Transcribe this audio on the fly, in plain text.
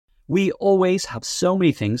We always have so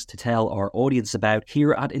many things to tell our audience about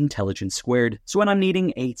here at Intelligence Squared, so when I'm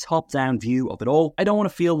needing a top-down view of it all, I don't want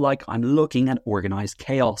to feel like I'm looking at organised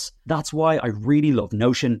chaos. That's why I really love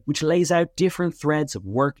Notion, which lays out different threads of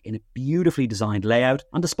work in a beautifully designed layout,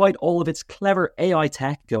 and despite all of its clever AI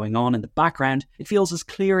tech going on in the background, it feels as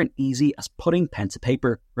clear and easy as putting pen to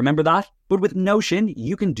paper. Remember that? But with Notion,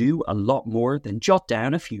 you can do a lot more than jot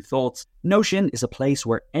down a few thoughts. Notion is a place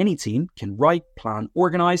where any team can write, plan,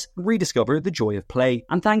 organise, and rediscover the joy of play.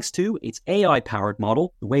 And thanks to its AI-powered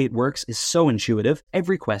model, the way it works is so intuitive,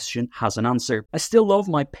 every question has an answer. I still love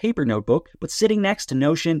my paper notebook, but sitting next to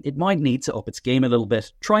Notion, it might need to up its game a little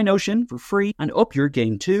bit. Try Notion for free and up your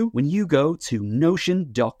game too when you go to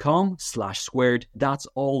notion.com/squared. That's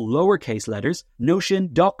all lowercase letters,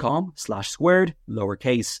 notion.com/squared,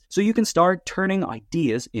 lowercase. So you can start turning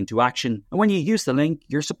ideas into action. And when you use the link,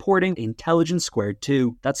 you're supporting Intelligence Squared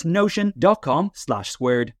too. That's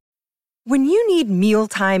notion.com/squared. When you need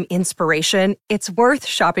mealtime inspiration, it's worth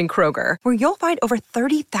shopping Kroger, where you'll find over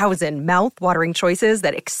 30,000 mouth-watering choices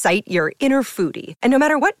that excite your inner foodie. And no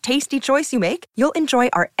matter what tasty choice you make, you'll enjoy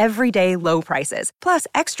our everyday low prices, plus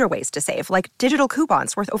extra ways to save, like digital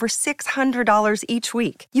coupons worth over $600 each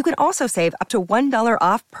week. You can also save up to $1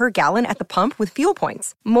 off per gallon at the pump with fuel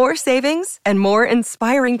points. More savings and more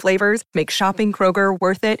inspiring flavors make shopping Kroger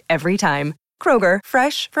worth it every time. Kroger,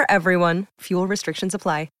 fresh for everyone. Fuel restrictions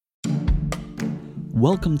apply.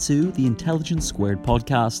 Welcome to the Intelligence Squared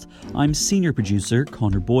podcast. I'm senior producer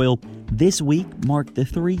Connor Boyle. This week marked the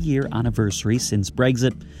 3-year anniversary since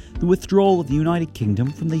Brexit, the withdrawal of the United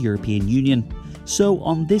Kingdom from the European Union. So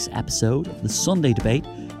on this episode of the Sunday Debate,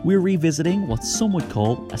 we're revisiting what some would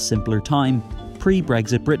call a simpler time,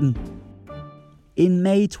 pre-Brexit Britain. In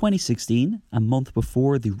May 2016, a month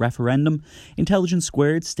before the referendum, Intelligence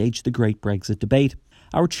Squared staged the Great Brexit Debate.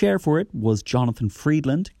 Our chair for it was Jonathan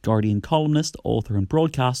Freedland, Guardian columnist, author and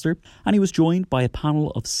broadcaster, and he was joined by a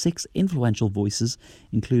panel of 6 influential voices,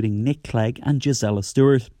 including Nick Clegg and Gisela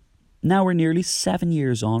Stewart. Now we're nearly 7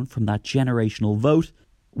 years on from that generational vote.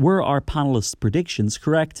 Were our panellists' predictions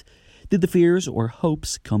correct? Did the fears or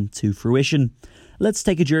hopes come to fruition? Let's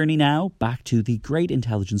take a journey now back to the Great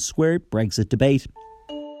Intelligence Squared Brexit Debate.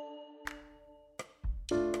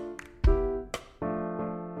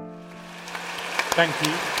 Thank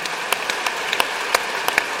you.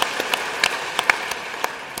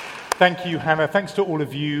 Thank you, Hannah. Thanks to all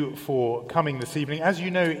of you for coming this evening. As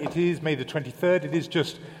you know, it is May the 23rd. It is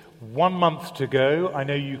just 1 month to go. I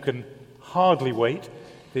know you can hardly wait.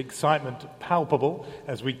 The excitement palpable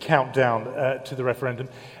as we count down to the referendum.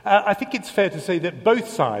 I think it's fair to say that both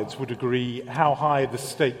sides would agree how high the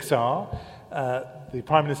stakes are. The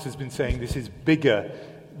Prime Minister has been saying this is bigger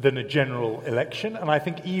than a general election, and I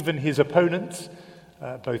think even his opponents,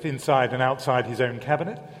 both inside and outside his own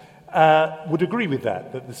cabinet, would agree with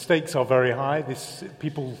that the stakes are very high.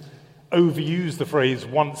 People overuse the phrase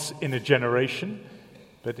once in a generation,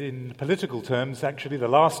 but in political terms, actually, the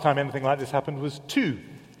last time anything like this happened was 2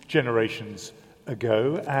 generations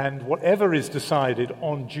ago, and whatever is decided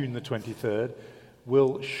on June the 23rd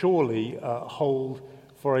will surely hold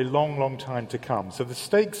for a long, long time to come. So the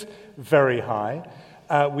stakes very high.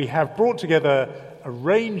 We have brought together a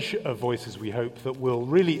range of voices, we hope, that will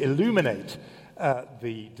really illuminate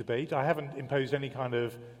the debate. I haven't imposed any kind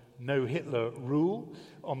of no Hitler rule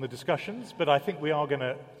on the discussions, but I think we are going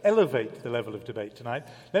to elevate the level of debate tonight.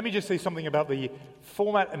 Let me just say something about the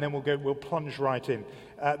format, and then we'll plunge right in.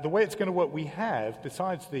 The way it's going to work, we have,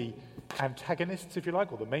 besides the antagonists, if you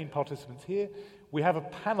like, or the main participants here, we have a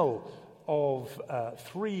panel of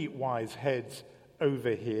 3 wise heads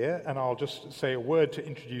over here, and I'll just say a word to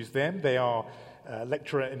introduce them. They are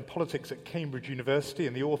lecturer in politics at Cambridge University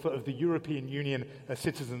and the author of the European Union A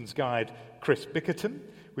Citizen's Guide, Chris Bickerton.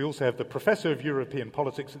 We also have the Professor of European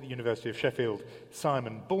Politics at the University of Sheffield,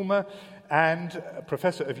 Simon Bulmer, and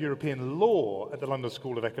Professor of European Law at the London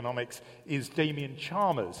School of Economics is Damien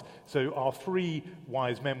Chalmers. So our 3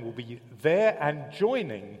 wise men will be there, and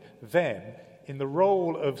joining them in the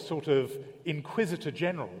role of sort of Inquisitor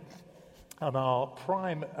General and our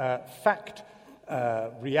prime fact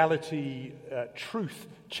reality truth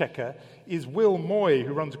checker is Will Moy,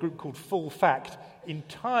 who runs a group called Full Fact,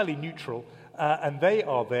 entirely neutral, and they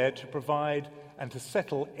are there to provide and to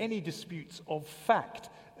settle any disputes of fact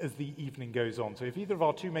as the evening goes on. So if either of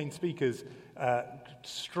our 2 main speakers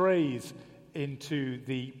strays into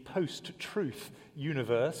the post-truth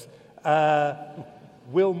universe,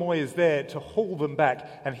 Will Moy is there to haul them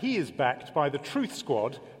back, and he is backed by the Truth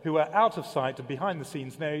Squad, who are out of sight and behind the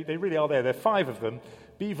scenes. They really are there. There are 5 of them,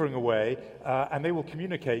 beavering away, and they will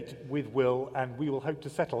communicate with Will, and we will hope to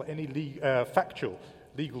settle any factual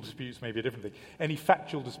Legal disputes may be a different thing. Any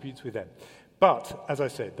factual disputes with them. But, as I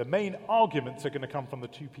said, the main arguments are going to come from the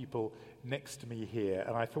two people next to me here,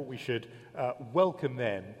 and I thought we should welcome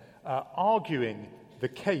them, arguing the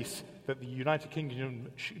case that the United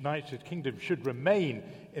Kingdom should remain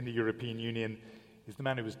in the European Union is the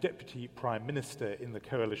man who was Deputy Prime Minister in the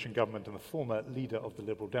coalition government and the former leader of the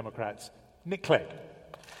Liberal Democrats, Nick Clegg.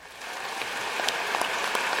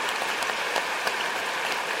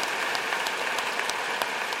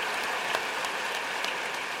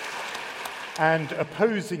 And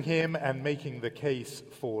opposing him and making the case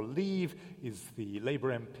for leave is the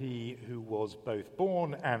Labour MP who was both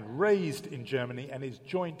born and raised in Germany and is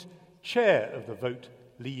joint chair of the Vote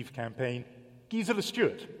Leave campaign, Gisela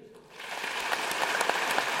Stuart.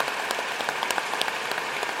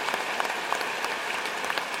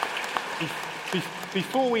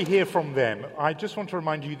 Before we hear from them, I just want to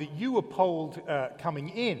remind you that you were polled coming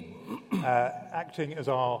in, acting as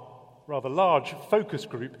our rather large focus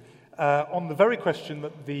group, on the very question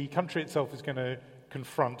that the country itself is going to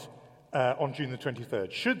confront on June the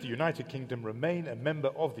 23rd. Should the United Kingdom remain a member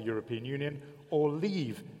of the European Union or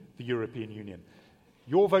leave the European Union?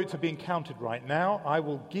 Your votes are being counted right now. I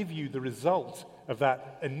will give you the result of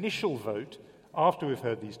that initial vote after we've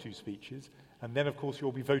heard these two speeches. And then, of course,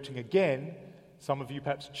 you'll be voting again, some of you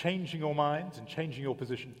perhaps changing your minds and changing your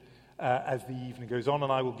position as the evening goes on.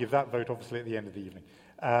 And I will give that vote, obviously, at the end of the evening.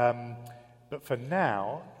 But for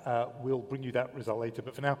now, we'll bring you that result later.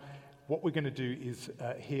 But for now, what we're going to do is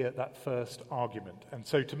hear that first argument. And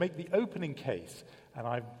so to make the opening case, and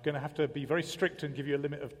I'm going to have to be very strict and give you a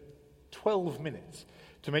limit of 12 minutes,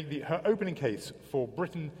 to make her opening case for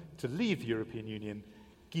Britain to leave the European Union,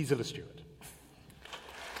 Gisela Stuart.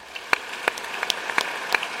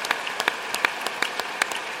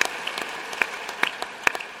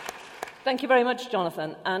 Thank you very much,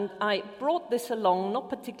 Jonathan. And I brought this along, not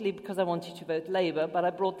particularly because I want you to vote Labour, but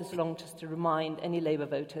I brought this along just to remind any Labour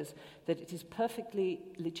voters that it is perfectly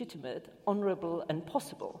legitimate, honourable and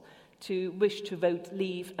possible to wish to vote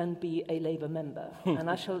Leave and be a Labour member. And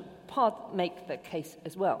I shall make the case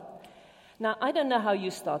as well. Now, I don't know how you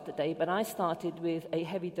start the day, but I started with a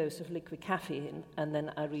heavy dose of liquid caffeine, and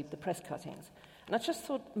then I read the press cuttings. And I just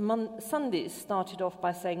thought Sundays started off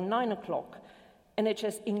by saying 9 o'clock,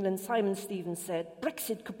 NHS England Simon Stevens said,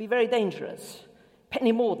 Brexit could be very dangerous.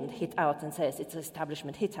 Penny Mordaunt hit out and says it's an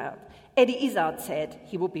establishment hit out. Eddie Izzard said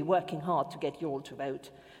he would be working hard to get you all to vote,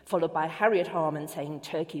 followed by Harriet Harman saying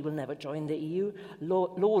Turkey will never join the EU,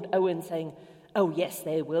 Lord Owen saying, oh yes,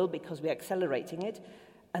 they will because we're accelerating it,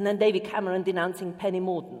 and then David Cameron denouncing Penny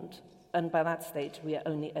Mordaunt. And by that stage, we are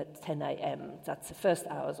only at 10 a.m. That's the first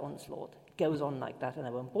hour's onslaught. It goes on like that, and I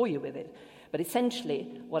won't bore you with it. But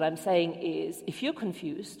essentially, what I'm saying is, if you're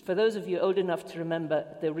confused, for those of you old enough to remember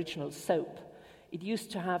the original soap, it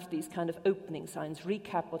used to have these kind of opening signs,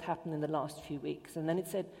 recap what happened in the last few weeks. And then it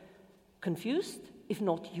said, confused? If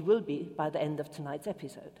not, you will be by the end of tonight's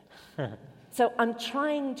episode. So I'm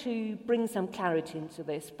trying to bring some clarity into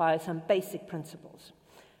this by some basic principles.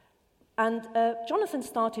 And Jonathan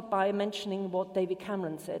started by mentioning what David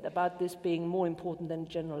Cameron said about this being more important than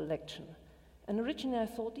general election. And originally I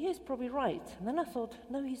thought, yeah, he's probably right. And then I thought,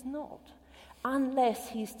 no, he's not. Unless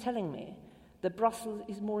he's telling me that Brussels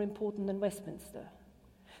is more important than Westminster.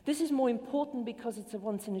 This is more important because it's a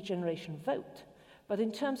once-in-a-generation vote. But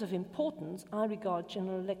in terms of importance, I regard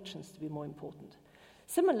general elections to be more important.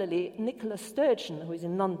 Similarly, Nicola Sturgeon, who is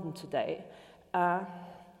in London today,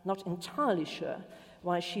 not entirely sure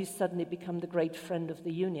why she's suddenly become the great friend of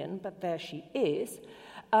the Union, but there she is,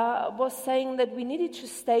 was saying that we needed to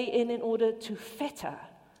stay in order to fetter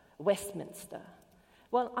Westminster.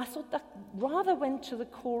 Well, I thought that rather went to the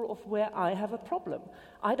core of where I have a problem.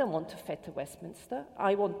 I don't want to fetter Westminster.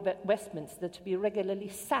 I want Westminster to be regularly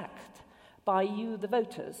sacked by you, the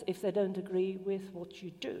voters, if they don't agree with what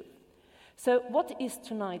you do. So what is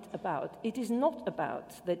tonight about? It is not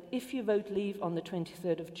about that if you vote Leave on the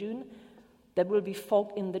 23rd of June, there will be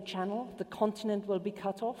fog in the channel, the continent will be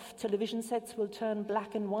cut off, television sets will turn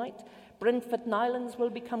black and white, Brentford Nylons will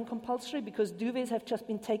become compulsory because duvets have just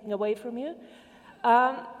been taken away from you,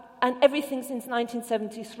 and everything since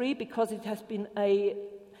 1973, because it has been a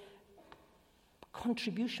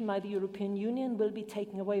contribution by the European Union, will be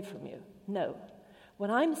taken away from you. No. What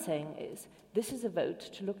I'm saying is, this is a vote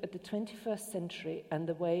to look at the 21st century and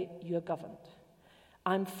the way you are governed.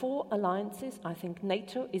 I'm for alliances. I think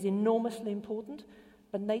NATO is enormously important,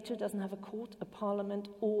 but NATO doesn't have a court, a parliament,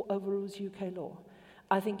 or overrules UK law.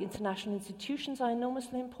 I think international institutions are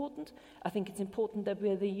enormously important. I think it's important that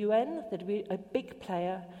we're the UN, that we're a big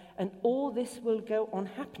player, and all this will go on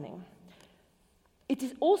happening. It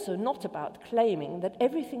is also not about claiming that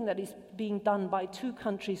everything that is being done by two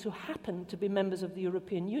countries who happen to be members of the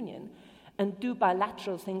European Union and do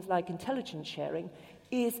bilateral things like intelligence sharing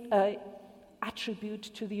is an attribute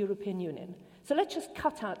to the European Union. So let's just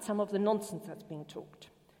cut out some of the nonsense that's being talked.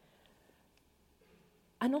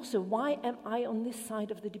 And also, why am I on this side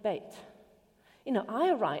of the debate? You know,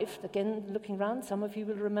 I arrived, again, looking around, some of you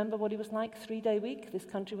will remember what it was like, 3-day week. This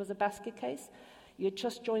country was a basket case. You had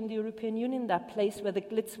just joined the European Union, that place where the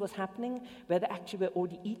glitz was happening, where they actually were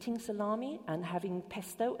already eating salami and having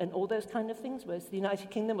pesto and all those kind of things, whereas the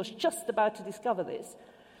United Kingdom was just about to discover this.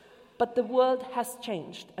 But the world has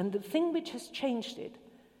changed, and the thing which has changed it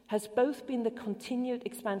has both been the continued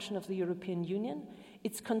expansion of the European Union,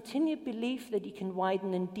 its continued belief that you can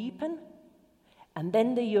widen and deepen, and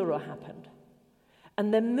then the euro happened.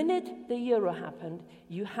 And the minute the euro happened,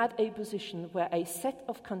 you had a position where a set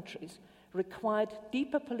of countries required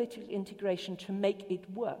deeper political integration to make it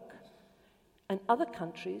work. And other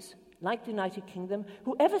countries, like the United Kingdom,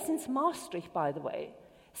 who ever since Maastricht, by the way,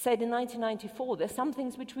 said in 1994, there's some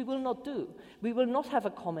things which we will not do. We will not have a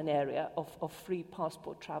common area of free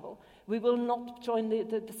passport travel. We will not join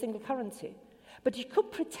the single currency. But you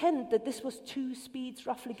could pretend that this was two speeds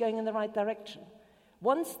roughly going in the right direction.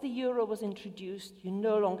 Once the euro was introduced, you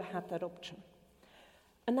no longer had that option.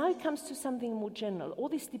 And now it comes to something more general. All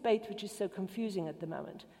this debate which is so confusing at the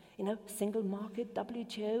moment, you know, single market,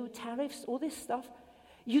 WTO, tariffs, all this stuff.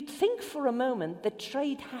 You'd think for a moment that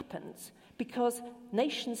trade happens because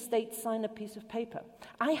nation-states sign a piece of paper.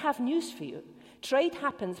 I have news for you. Trade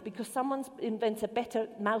happens because someone invents a better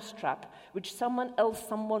mousetrap, which someone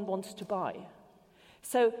wants to buy.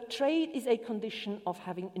 So trade is a condition of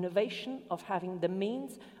having innovation, of having the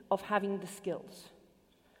means, of having the skills.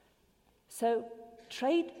 So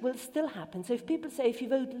trade will still happen. So if people say, if you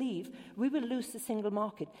vote leave, we will lose the single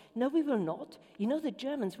market. No, we will not. You know, the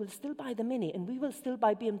Germans will still buy the Mini, and we will still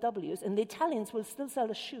buy BMWs, and the Italians will still sell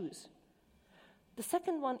us shoes. The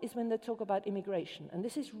second one is when they talk about immigration, and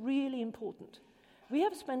this is really important. We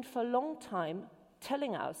have spent for a long time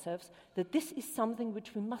telling ourselves that this is something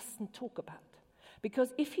which we mustn't talk about.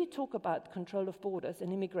 Because if you talk about control of borders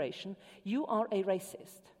and immigration, you are a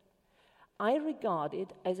racist. I regard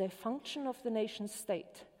it as a function of the nation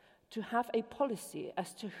state to have a policy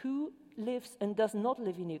as to who lives and does not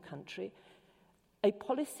live in your country, a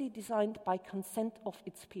policy designed by consent of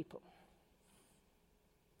its people.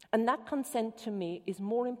 And that consent, to me, is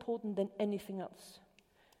more important than anything else.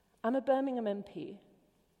 I'm a Birmingham MP.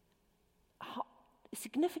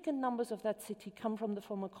 Significant numbers of that city come from the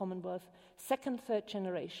former Commonwealth, second, third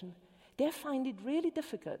generation. They find it really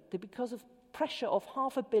difficult because of pressure of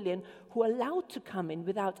 500 million who are allowed to come in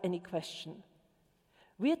without any question.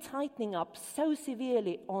 We're tightening up so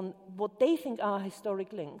severely on what they think are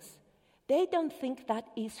historic links. They don't think that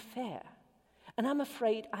is fair. And I'm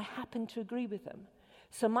afraid I happen to agree with them.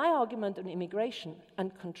 So my argument on immigration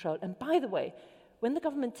and control, and by the way, when the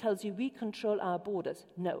government tells you we control our borders,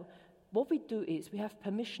 no. What we do is we have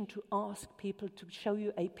permission to ask people to show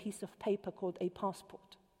you a piece of paper called a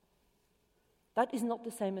passport. That is not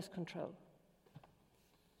the same as control.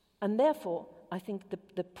 And therefore, I think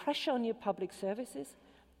the pressure on your public services,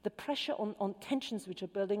 the pressure on tensions which are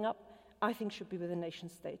building up, I think should be with the nation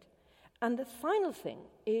state. And the final thing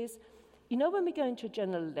is, you know, when we go into a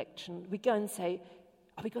general election, we go and say,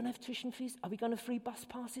 are we going to have tuition fees? Are we going to have free bus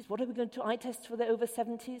passes? What are we going to eye test for the over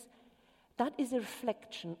 70s? That is a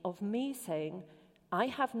reflection of me saying, I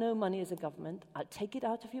have no money as a government, I'll take it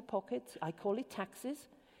out of your pockets, I call it taxes,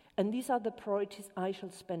 and these are the priorities I shall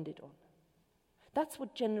spend it on. That's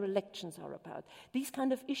what general elections are about. These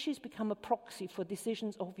kind of issues become a proxy for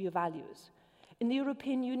decisions of your values. In the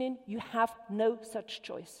European Union, you have no such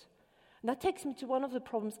choice. And that takes me to one of the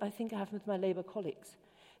problems I think I have with my Labour colleagues.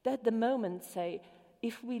 They at the moment say,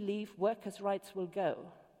 if we leave, workers' rights will go.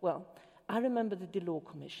 Well, I remember the Delors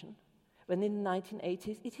Commission. When in the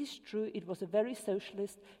 1980s, it is true, it was a very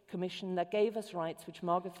socialist commission that gave us rights which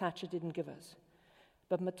Margaret Thatcher didn't give us.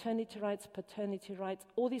 But maternity rights, paternity rights,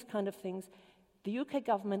 all these kind of things, the UK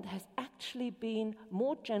government has actually been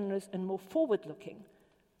more generous and more forward-looking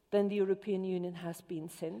than the European Union has been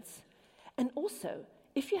since. And also,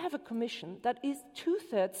 if you have a commission that is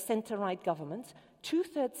 2/3 centre-right government,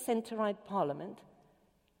 2/3 centre-right parliament,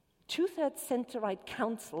 2/3 centre-right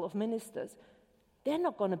council of ministers, they're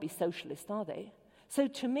not going to be socialist, are they? So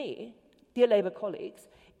to me, dear Labour colleagues,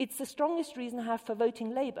 it's the strongest reason I have for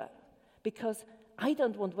voting Labour, because I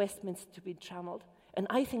don't want Westminster to be trammelled, and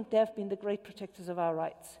I think they've been the great protectors of our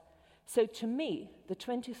rights. So to me, the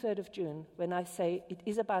 23rd of June, when I say it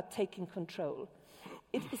is about taking control,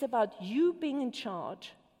 it is about you being in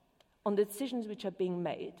charge on the decisions which are being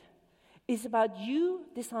made is about you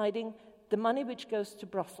deciding the money which goes to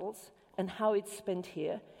Brussels and how it's spent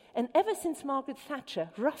here. And ever since Margaret Thatcher,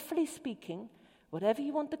 roughly speaking, whatever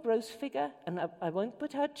you want the gross figure, and I won't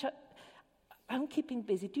put her... I'm keeping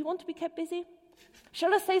busy. Do you want to be kept busy?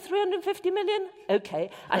 Shall I say 350 million? Okay,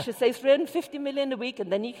 I should say 350 million a week,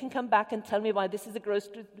 and then you can come back and tell me why this is a gross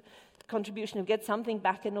contribution and get something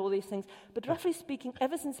back and all these things. But roughly speaking,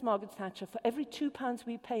 ever since Margaret Thatcher, for every £2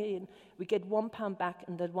 we pay in, we get £1 back,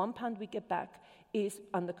 and that £1 we get back is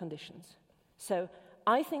under conditions. So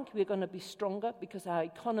I think we're going to be stronger because our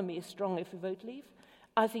economy is strong if we vote leave.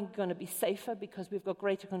 I think we're going to be safer because we've got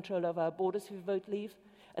greater control over our borders if we vote leave.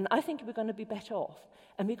 And I think we're going to be better off.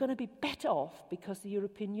 And we're going to be better off because the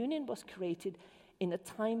European Union was created in a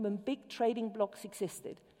time when big trading blocs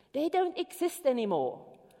existed. They don't exist anymore.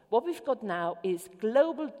 What we've got now is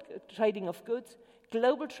global trading of goods,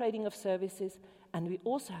 global trading of services, and we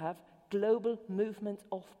also have global movement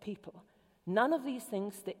of people. None of these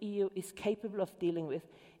things the EU is capable of dealing with.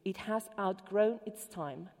 It has outgrown its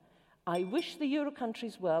time. I wish the Euro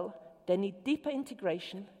countries well. They need deeper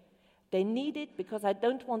integration. They need it because I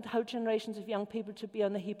don't want whole generations of young people to be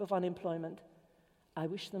on a heap of unemployment. I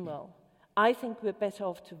wish them well. I think we're better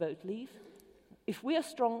off to vote leave. If we are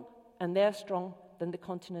strong and they're strong, then the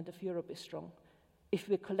continent of Europe is strong. If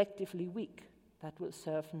we're collectively weak, that will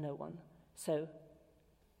serve no one. So,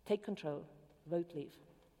 take control, vote leave.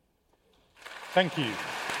 Thank you.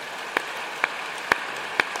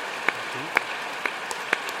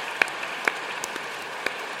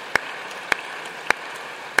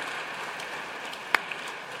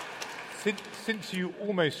 Since you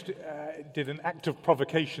almost did an act of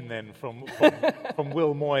provocation then from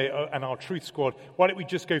Will Moy and our Truth Squad, why don't we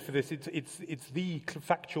just go for this? It's the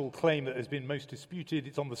factual claim that has been most disputed.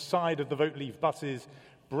 It's on the side of the vote leave buses.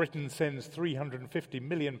 Britain sends £350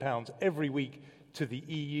 million every week to the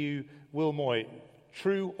EU. Will Moy,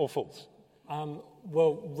 true or false?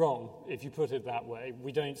 Well, wrong, if you put it that way.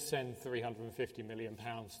 We don't send £350 million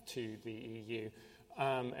to the EU.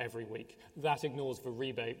 Every week. That ignores the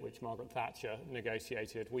rebate which Margaret Thatcher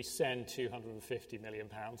negotiated. We send £250 million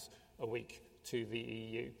a week to the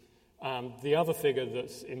EU. The other figure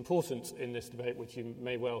that's important in this debate, which you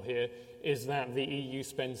may well hear, is that the EU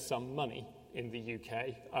spends some money in the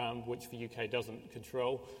UK, which the UK doesn't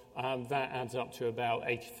control. That adds up to about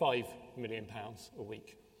 £85 million a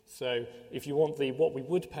week. So if you want what we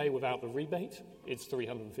would pay without the rebate, it's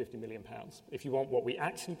 £350 million. If you want what we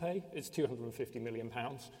actually pay, it's £250 million.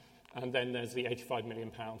 And then there's the £85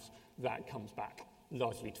 million that comes back,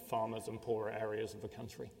 largely to farmers and poorer areas of the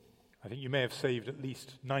country. I think you may have saved at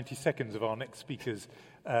least 90 seconds of our next speaker's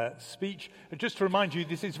speech. Just to remind you,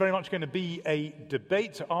 this is very much going to be a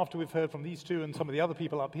debate. So after we've heard from these two and some of the other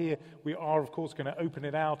people up here, we are, of course, going to open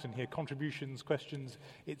it out and hear contributions, questions,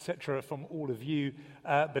 etc. from all of you.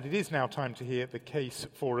 But it is now time to hear the case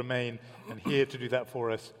for Remain. And here to do that for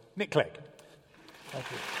us, Nick Clegg. Thank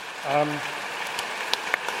you.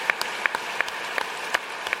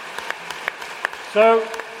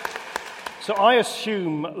 So I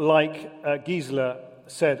assume, like Gisela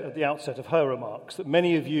said at the outset of her remarks, that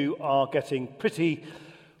many of you are getting pretty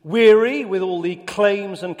weary with all the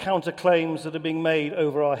claims and counterclaims that are being made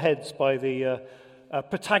over our heads by the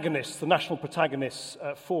protagonists, the national protagonists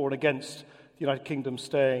for and against the United Kingdom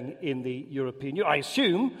staying in the European Union. I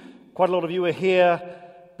assume quite a lot of you are here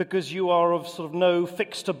because you are of sort of no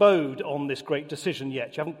fixed abode on this great decision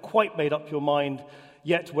yet. You haven't quite made up your mind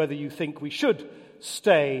yet whether you think we should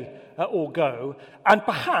stay or go. And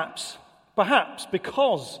perhaps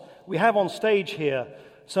because we have on stage here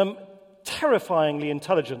some terrifyingly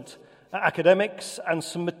intelligent academics and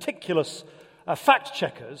some meticulous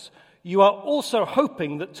fact-checkers, you are also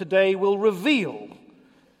hoping that today will reveal,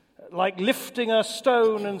 like lifting a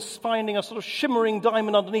stone and finding a sort of shimmering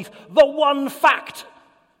diamond underneath, the one fact,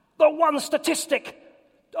 the one statistic.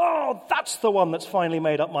 Oh, that's the one that's finally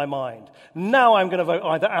made up my mind. Now I'm going to vote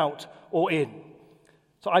either out or in.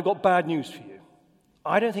 So I've got bad news for you.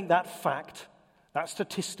 I don't think that fact, that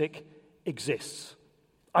statistic, exists.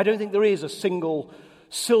 I don't think there is a single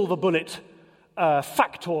silver bullet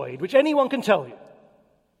factoid which anyone can tell you.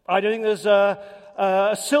 I don't think there's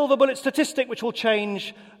a silver bullet statistic which will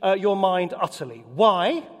change your mind utterly.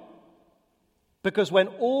 Why? Because when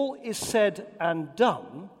all is said and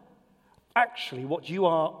done, actually what you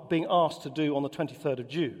are being asked to do on the 23rd of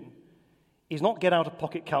June is not get out a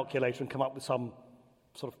pocket calculator and come up with some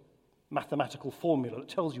sort of mathematical formula that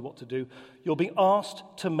tells you what to do. You're being asked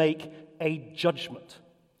to make a judgment.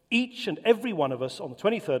 Each and every one of us on the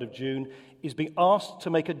 23rd of June is being asked to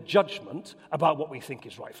make a judgment about what we think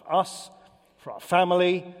is right for us, for our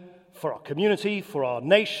family, for our community, for our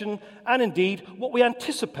nation, and indeed what we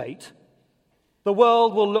anticipate the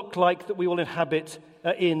world will look like that we will inhabit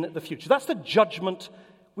in the future. That's the judgment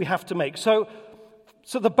we have to make. So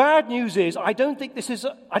the bad news is, I don't think this is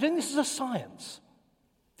a science.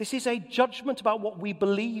 This is a judgment about what we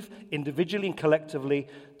believe individually and collectively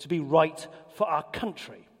to be right for our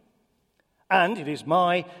country. And it is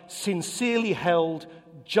my sincerely held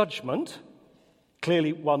judgment,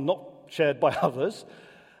 clearly one not shared by others,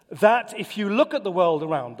 that if you look at the world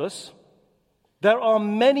around us, there are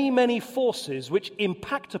many, many forces which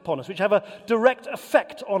impact upon us, which have a direct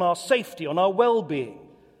effect on our safety, on our well-being,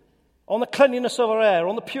 on the cleanliness of our air,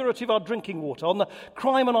 on the purity of our drinking water, on the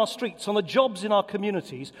crime on our streets, on the jobs in our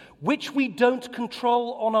communities, which we don't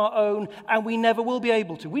control on our own, and we never will be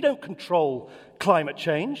able to. We don't control climate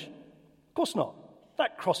change. Of course not.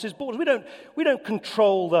 That crosses borders. We don't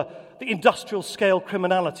control the industrial-scale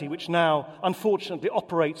criminality, which now, unfortunately,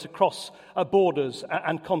 operates across borders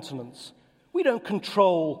and continents. We don't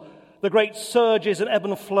control the great surges and ebb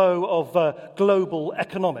and flow of global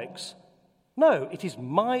economics. No, it is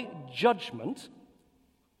my judgment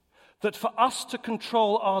that for us to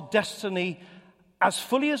control our destiny as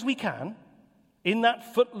fully as we can in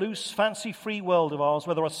that footloose, fancy-free world of ours,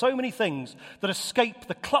 where there are so many things that escape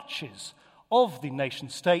the clutches of the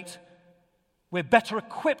nation-state, we're better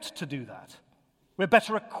equipped to do that. We're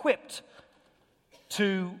better equipped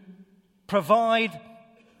to provide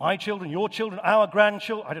my children, your children, our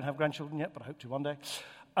grandchildren, I don't have grandchildren yet, but I hope to one day,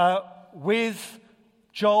 with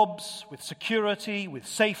jobs, with security, with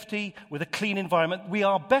safety, with a clean environment. We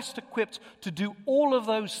are best equipped to do all of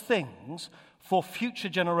those things for future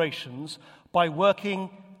generations by working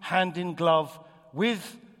hand in glove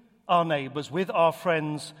with our neighbours, with our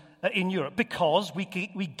friends in Europe, because we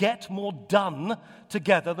get more done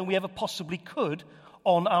together than we ever possibly could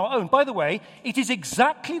on our own. By the way, it is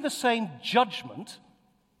exactly the same judgment,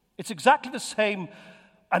 it's exactly the same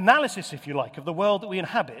analysis, if you like, of the world that we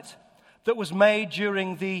inhabit that was made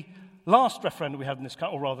during the last referendum we had in this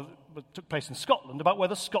country, or rather, that took place in Scotland, about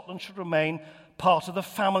whether Scotland should remain part of the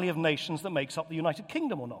family of nations that makes up the United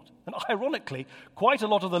Kingdom or not. And ironically, quite a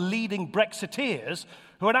lot of the leading Brexiteers,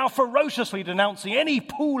 who are now ferociously denouncing any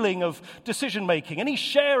pooling of decision-making, any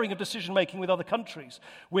sharing of decision-making with other countries,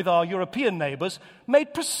 with our European neighbours,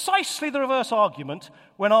 made precisely the reverse argument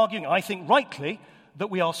when arguing, I think rightly, that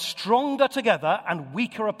we are stronger together and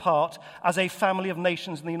weaker apart as a family of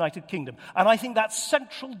nations in the United Kingdom. And I think that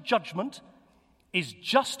central judgment is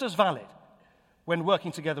just as valid when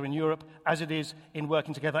working together in Europe as it is in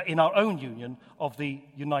working together in our own union of the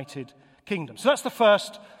United Kingdom. So that's the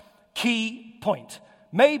first key point.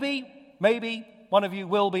 Maybe one of you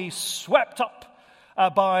will be swept up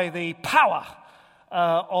by the power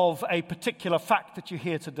of a particular fact that you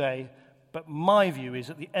hear today. But my view is,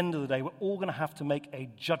 at the end of the day, we're all going to have to make a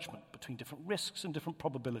judgment between different risks and different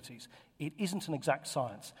probabilities. It isn't an exact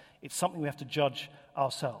science. It's something we have to judge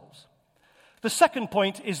ourselves. The second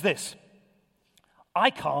point is this. I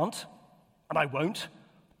can't, and I won't,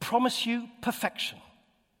 promise you perfection.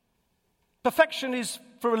 Perfection is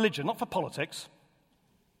for religion, not for politics.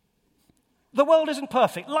 The world isn't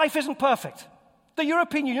perfect. Life isn't perfect. The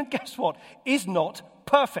European Union, guess what, is not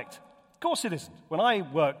perfect. Of course it isn't. When I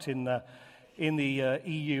worked in the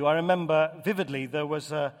EU, I remember vividly there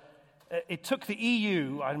was it took the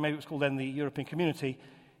EU, maybe it was called then the European Community,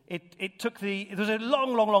 there was a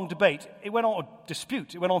long debate. It went on, a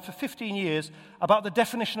dispute. It went on for 15 years about the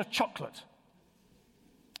definition of chocolate.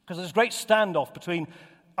 Because there's a great standoff between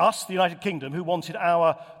us, the United Kingdom, who wanted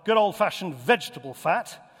our good old-fashioned vegetable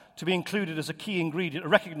fat to be included as a key ingredient, a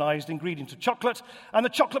recognized ingredient of chocolate, and the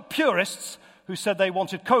chocolate purists who said they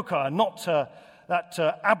wanted cocoa and not that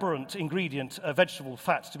aberrant ingredient, vegetable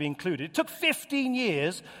fat, to be included. It took 15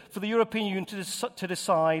 years for the European Union to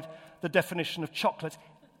decide the definition of chocolate.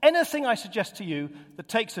 Anything I suggest to you that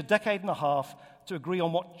takes a decade and a half to agree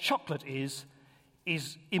on what chocolate is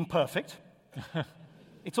imperfect.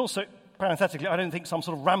 It's also, parenthetically, I don't think some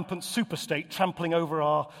sort of rampant superstate trampling over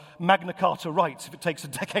our Magna Carta rights if it takes a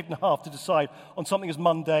decade and a half to decide on something as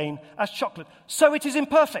mundane as chocolate. So it is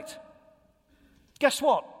imperfect. Guess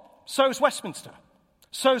what? So is Westminster.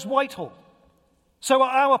 So is Whitehall. So are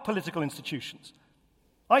our political institutions.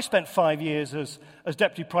 I spent 5 years as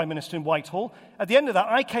Deputy Prime Minister in Whitehall. At the end of that,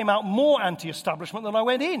 I came out more anti-establishment than I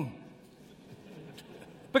went in.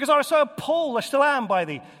 Because I was so appalled, I still am, by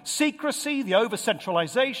the secrecy, the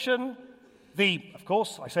over-centralization, of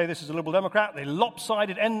course, I say this as a Liberal Democrat, the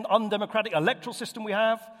lopsided and undemocratic electoral system we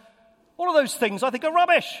have. All of those things I think are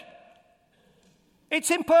rubbish. It's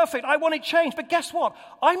imperfect. I want it changed. But guess what?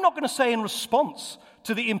 I'm not going to say in response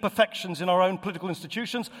to the imperfections in our own political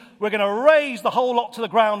institutions. We're going to raise the whole lot to the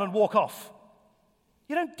ground and walk off.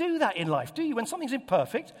 You don't do that in life, do you? When something's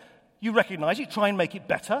imperfect, you recognize it, try and make it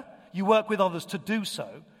better. You work with others to do so.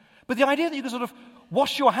 But the idea that you can sort of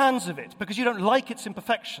wash your hands of it because you don't like its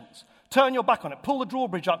imperfections, turn your back on it, pull the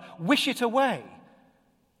drawbridge up, wish it away,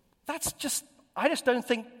 I just don't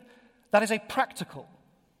think that is a practical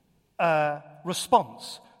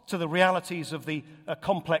response to the realities of the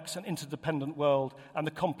complex and interdependent world and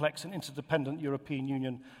the complex and interdependent European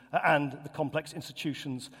Union and the complex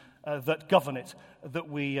institutions that govern it that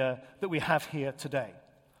we have here today.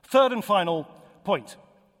 Third and final point.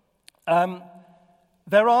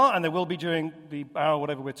 There are, and there will be during the hour,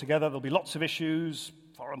 whatever we're together, there'll be lots of issues,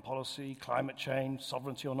 foreign policy, climate change,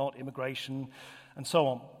 sovereignty or not, immigration, and so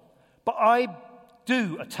on. But I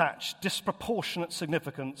do attach disproportionate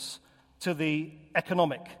significance to the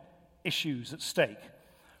economic issues at stake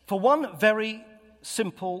for one very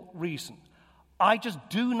simple reason. I just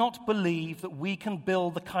do not believe that we can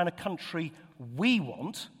build the kind of country we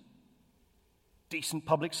want, decent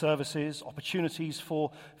public services, opportunities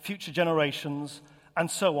for future generations, and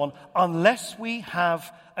so on, unless we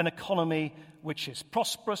have an economy which is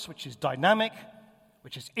prosperous, which is dynamic,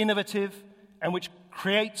 which is innovative, and which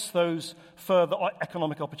creates those further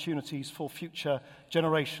economic opportunities for future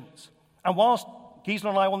generations. And whilst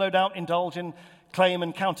Gisela and I will no doubt indulge in claim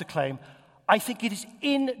and counterclaim, I think it is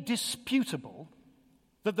indisputable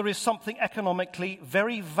that there is something economically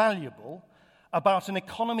very valuable about an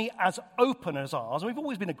economy as open as ours, and we've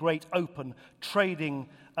always been a great open trading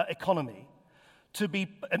economy, to be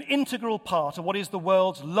an integral part of what is the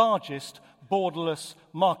world's largest borderless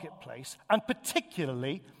marketplace, and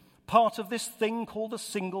particularly part of this thing called the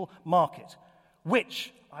single market,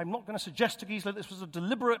 which, I'm not going to suggest to Gisela this was a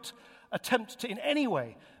deliberate attempt to in any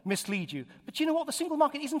way mislead you, but you know what? The single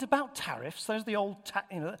market isn't about tariffs. Those are the old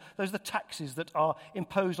those are the taxes that are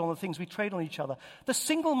imposed on the things we trade on each other. The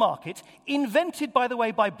single market, invented, by the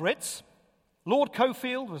way, by Brits. Lord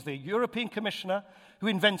Cockfield was the European Commissioner who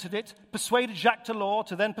invented it, persuaded Jacques Delors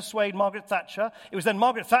to then persuade Margaret Thatcher. It was then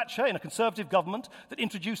Margaret Thatcher, in a Conservative government, that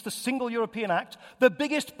introduced the Single European Act, the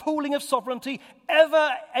biggest pooling of sovereignty ever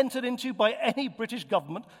entered into by any British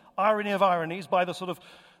government, irony of ironies, by the sort of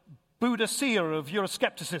Buddha seer of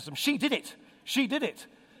Euroscepticism. She did it. She did it.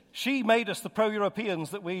 She made us the pro-Europeans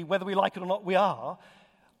that we, whether we like it or not, we are.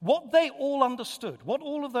 What they all understood, what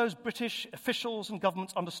all of those British officials and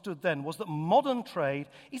governments understood then, was that modern trade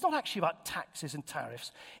is not actually about taxes and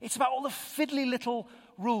tariffs. It's about all the fiddly little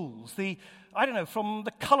rules, from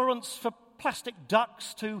the colorants for plastic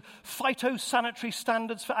ducks to phytosanitary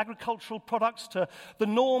standards for agricultural products to the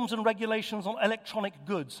norms and regulations on electronic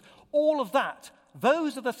goods. All of that,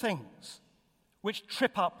 those are the things which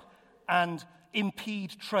trip up and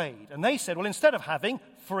impede trade. And they said, well, instead of having,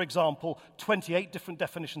 for example, 28 different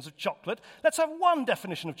definitions of chocolate, let's have one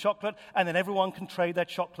definition of chocolate, and then everyone can trade their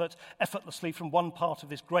chocolate effortlessly from one part of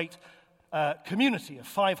this great community of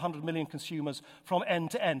 500 million consumers from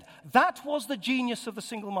end to end. That was the genius of the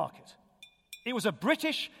single market. It was a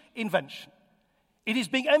British invention. It is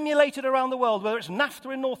being emulated around the world, whether it's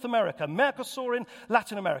NAFTA in North America, Mercosur in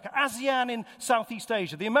Latin America, ASEAN in Southeast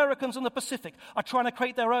Asia. The Americans and the Pacific are trying to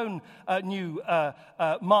create their own new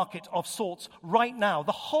market of sorts right now.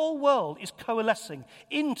 The whole world is coalescing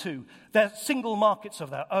into their single markets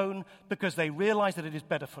of their own because they realize that it is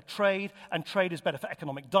better for trade, and trade is better for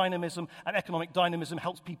economic dynamism, and economic dynamism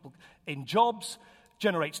helps people in jobs,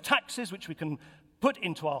 generates taxes, which we can put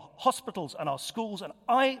into our hospitals and our schools. And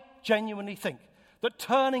I genuinely think that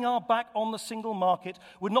turning our back on the single market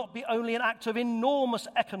would not be only an act of enormous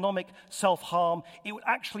economic self-harm, it would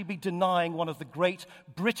actually be denying one of the great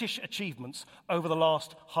British achievements over the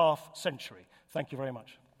last half century. Thank you very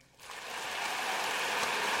much.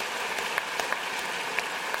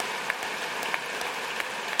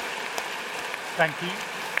 Thank you.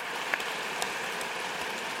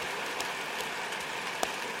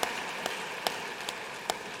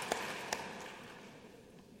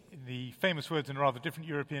 The famous words in a rather different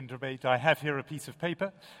European debate, I have here a piece of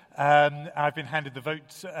paper. I've been handed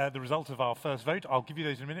the result of our first vote. I'll give you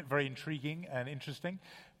those in a minute, very intriguing and interesting.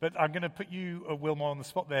 But I'm going to put you, Wilmot, on the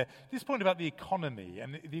spot there. This point about the economy,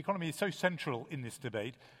 and the economy is so central in this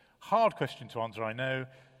debate. Hard question to answer, I know.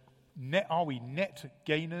 Are we net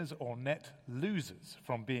gainers or net losers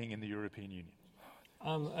from being in the European Union?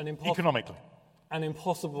 Economically. An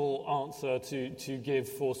impossible answer to give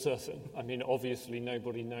for certain. I mean, obviously,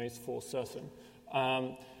 nobody knows for certain.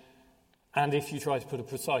 And if you try to put a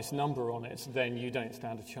precise number on it, then you don't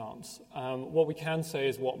stand a chance. What we can say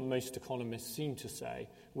is what most economists seem to say,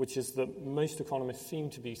 which is that most economists seem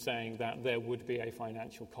to be saying that there would be a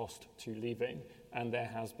financial cost to leaving, and there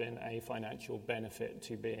has been a financial benefit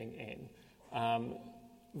to being in.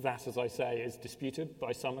 That, as I say, is disputed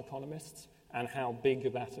by some economists, and how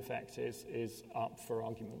big that effect is up for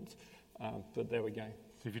argument. But there we go.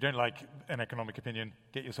 So if you don't like an economic opinion,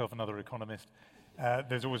 get yourself another economist.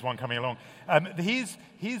 There's always one coming along. Here's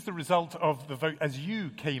the result of the vote as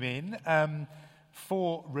you came in.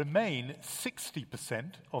 For Remain,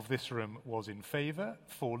 60% of this room was in favour.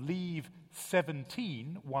 For Leave,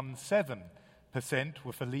 17%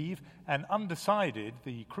 were for Leave. And undecided,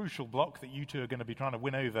 the crucial block that you two are going to be trying to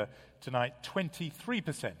win over tonight,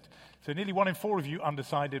 23%. So nearly 1 in 4 of you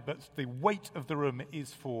undecided, but the weight of the room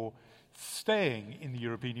is for staying in the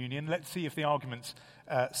European Union. Let's see if the arguments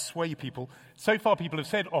sway people. So far, people have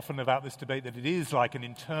said often about this debate that it is like an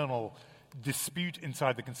internal dispute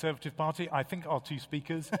inside the Conservative Party. I think our two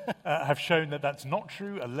speakers have shown that that's not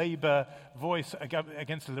true. A Labour voice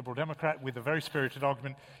against a Liberal Democrat with a very spirited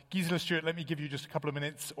argument. Gisela Stuart, let me give you just a couple of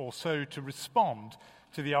minutes or so to respond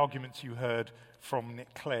to the arguments you heard from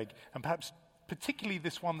Nick Clegg, and perhaps particularly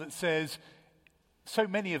this one that says, so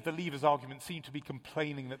many of the Leavers' arguments seem to be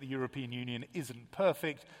complaining that the European Union isn't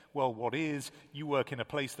perfect. Well, what is? You work in a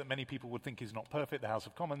place that many people would think is not perfect, the House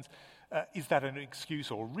of Commons. Is that an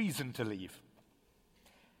excuse or reason to leave?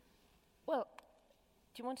 Well,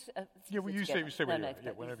 do you want to... you say where you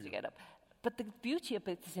are. Whenever you get up. But the beauty of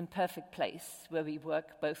this imperfect place where we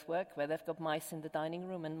both work, where they've got mice in the dining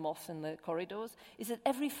room and moths in the corridors, is that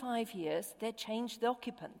every 5 years they change the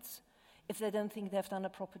occupants if they don't think they've done a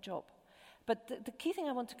proper job. But the key thing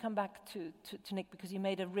I want to come back to Nick, because you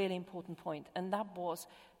made a really important point, and that was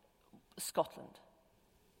Scotland.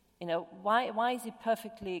 You know, why is it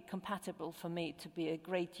perfectly compatible for me to be a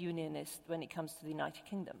great unionist when it comes to the United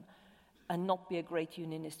Kingdom and not be a great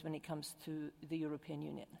unionist when it comes to the European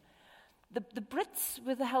Union? The Brits,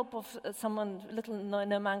 with the help of someone,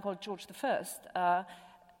 no man called George I,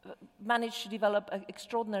 managed to develop an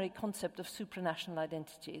extraordinary concept of supranational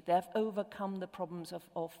identity. They have overcome the problems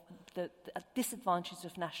of the disadvantages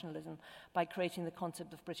of nationalism by creating the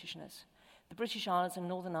concept of Britishness. The British Isles and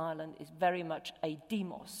Northern Ireland is very much a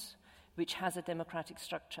demos, which has a democratic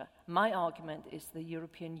structure. My argument is the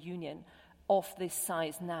European Union of this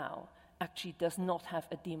size now actually does not have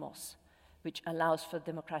a demos, which allows for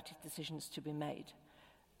democratic decisions to be made.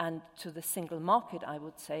 And to the single market, I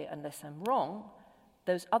would say, unless I'm wrong,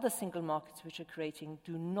 those other single markets which are creating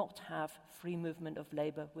do not have free movement of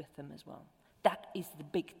labour with them as well. That is the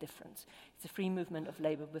big difference. It's a free movement of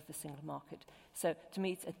labour with the single market. So to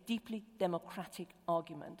me, it's a deeply democratic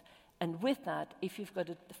argument. And with that, if you've got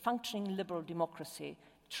a functioning liberal democracy,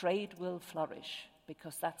 trade will flourish,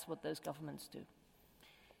 because that's what those governments do.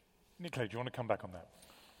 Nick Clegg, do you want to come back on that?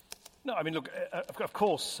 No, I mean, look, of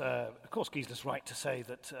course, Gisela's right to say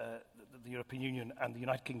that the European Union and the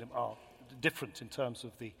United Kingdom are different in terms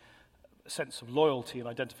of the sense of loyalty and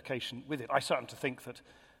identification with it. I certainly think that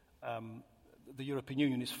the European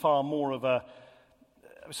Union is far more of a...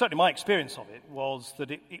 Certainly my experience of it was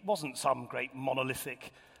that it wasn't some great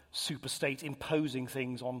monolithic superstate imposing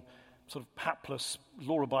things on sort of hapless,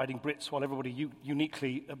 law-abiding Brits while everybody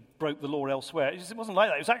uniquely broke the law elsewhere. It wasn't like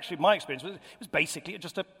that. It was actually, my experience was basically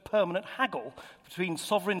just a permanent haggle between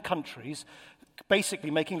sovereign countries basically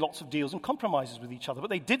making lots of deals and compromises with each other. But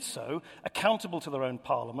they did so accountable to their own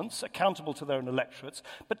parliaments, accountable to their own electorates.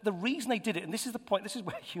 But the reason they did it, and this is the point, this is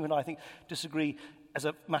where you and I think disagree as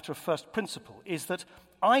a matter of first principle, is that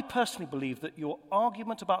I personally believe that your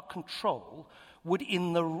argument about control would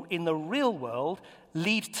in the real world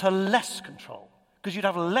lead to less control, because you'd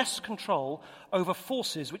have less control over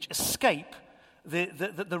forces which escape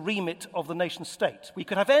the remit of the nation state. We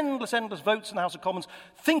could have endless votes in the House of Commons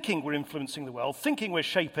thinking we're influencing the world, thinking we're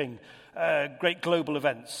shaping great global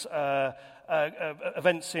events,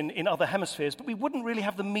 events in other hemispheres, but we wouldn't really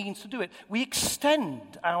have the means to do it. We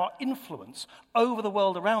extend our influence over the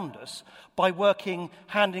world around us by working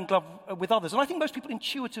hand in glove with others. And I think most people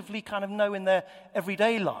intuitively kind of know in their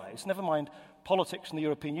everyday lives, never mind politics in the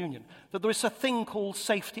European Union, that there is a thing called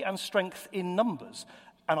safety and strength in numbers.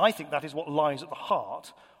 And I think that is what lies at the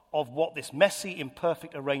heart of what this messy,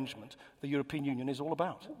 imperfect arrangement the European Union is all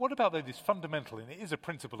about. What about, though, this fundamental, and it is a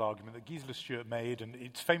principled argument that Gisela Stuart made, and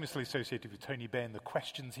it's famously associated with Tony Benn, the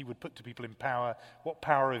questions he would put to people in power: what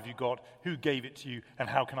power have you got, who gave it to you, and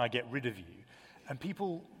how can I get rid of you? And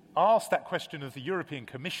people ask that question of the European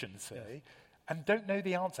Commission, say, and don't know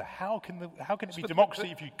the answer. How can it be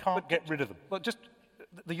democracy if you can't get rid of them? Well, just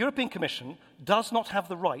The European Commission does not have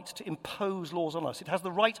the right to impose laws on us. It has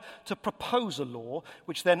the right to propose a law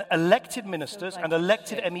which then elected ministers and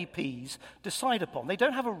elected MEPs decide upon. They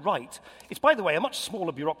don't have a right. It's, by the way, a much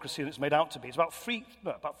smaller bureaucracy than it's made out to be. It's about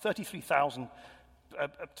 33,000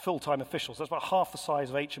 full-time officials. That's about half the size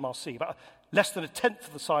of HMRC, about less than a tenth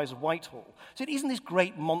of the size of Whitehall. So it isn't this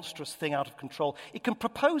great monstrous thing out of control. It can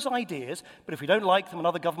propose ideas, but if we don't like them and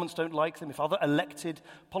other governments don't like them, if other elected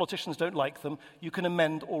politicians don't like them, you can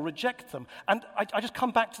amend or reject them. And I just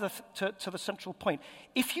come back to the central point.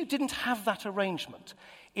 If you didn't have that arrangement,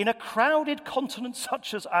 in a crowded continent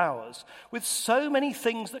such as ours, with so many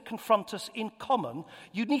things that confront us in common,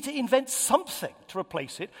 you'd need to invent something to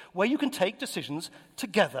replace it where you can take decisions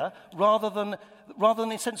together rather than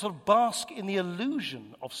in a sense sort of bask in the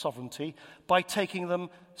illusion of sovereignty by taking them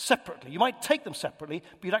separately. You might take them separately,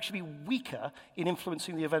 but you'd actually be weaker in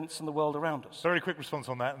influencing the events in the world around us. Very quick response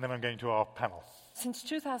on that, and then I'm going to our panel. Since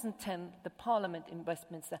 2010, the Parliament in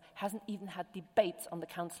Westminster hasn't even had debates on the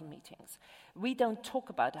council meetings. We don't talk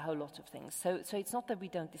about a whole lot of things, so it's not that we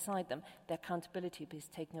don't decide them. The accountability is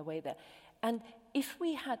taken away there. And if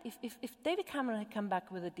David Cameron had come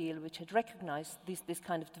back with a deal which had recognised this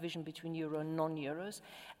kind of division between euro and non-euros,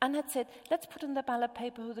 and had said, let's put on the ballot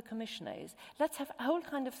paper who the commissioner is, let's have a whole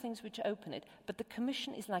kind of things which open it, but the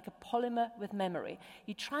commission is like a polymer with memory.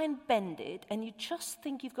 You try and bend it, and you just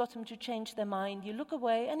think you've got them to change their mind, you look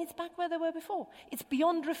away, and it's back where they were before. It's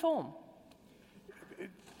beyond reform.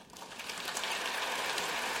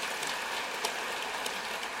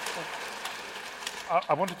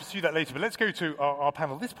 I want to pursue that later, but let's go to our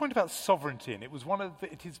panel. This point about sovereignty, and it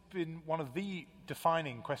has been one of the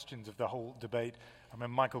defining questions of the whole debate. I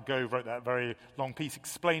remember Michael Gove wrote that very long piece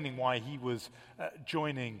explaining why he was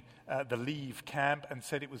joining the Leave camp, and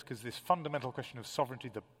said it was because this fundamental question of sovereignty,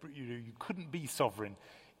 you couldn't be sovereign,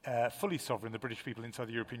 fully sovereign, the British people inside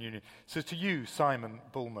the European Union. So to you, Simon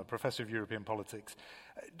Bulmer, Professor of European Politics,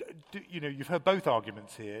 you've heard both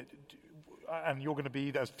arguments here. And you're going to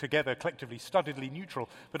be, as together, collectively, studiedly neutral.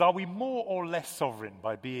 But are we more or less sovereign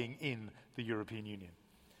by being in the European Union?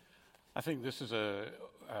 I think this is a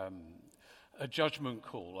judgment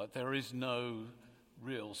call. There is no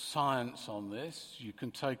real science on this. You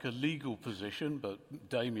can take a legal position, but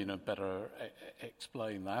Damien had better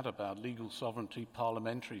explain that about legal sovereignty,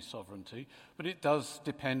 parliamentary sovereignty. But it does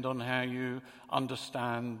depend on how you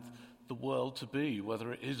understand the world to be,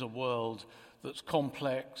 whether it is a world that's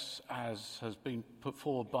complex, as has been put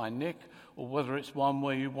forward by Nick, or whether it's one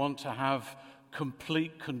where you want to have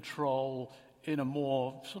complete control in a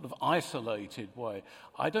more sort of isolated way.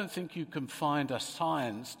 I don't think you can find a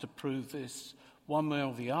science to prove this one way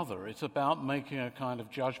or the other. It's about making a kind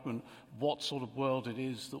of judgment what sort of world it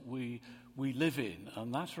is that we live in,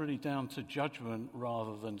 and that's really down to judgment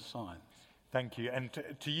rather than science. Thank you. And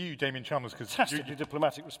to you, Damien Chalmers, because fantastically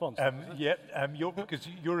diplomatic response. Because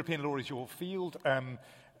European law is your field.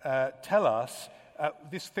 Tell us,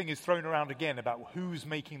 this thing is thrown around again about who's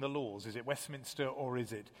making the laws. Is it Westminster or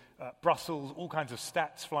is it Brussels? All kinds of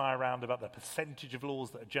stats fly around about the percentage of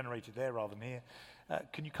laws that are generated there rather than here.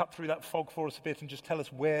 Can you cut through that fog for us a bit and just tell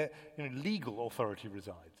us where legal authority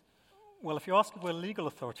resides? Well, if you ask where legal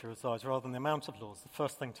authority resides rather than the amount of laws, the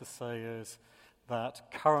first thing to say is that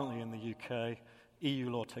currently in the UK, EU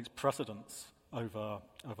law takes precedence over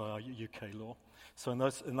UK law. So in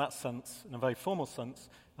that sense, in a very formal sense,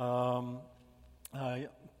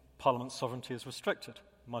 Parliament's sovereignty is restricted.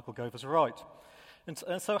 Michael Gove is right. And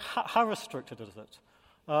so how restricted is it?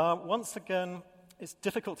 Once again, it's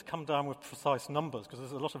difficult to come down with precise numbers because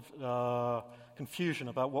there's a lot of confusion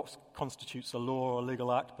about what constitutes a law or a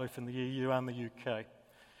legal act, both in the EU and the UK.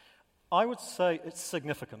 I would say it's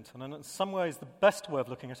significant, and in some ways the best way of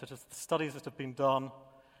looking at it is the studies that have been done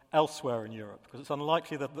elsewhere in Europe, because it's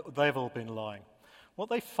unlikely that they've all been lying. What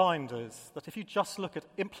they find is that if you just look at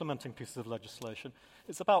implementing pieces of legislation,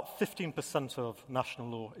 it's about 15% of national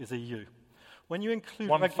law is EU. When you include...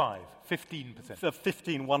 15%.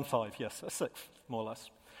 15, yes, a sixth, more or less.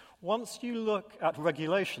 Once you look at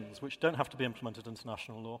regulations, which don't have to be implemented into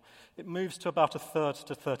national law, it moves to about a third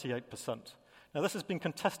to 38%. Now, this has been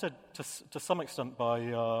contested to some extent by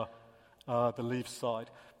the Leave side,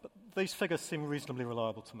 but these figures seem reasonably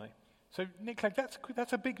reliable to me. So, Nick Clegg,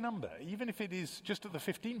 that's a big number. Even if it is just at the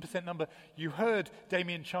 15% number, you heard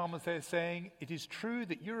Damien Chalmers there saying it is true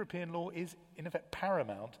that European law is, in effect,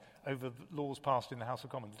 paramount over laws passed in the House of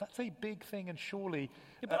Commons. That's a big thing and surely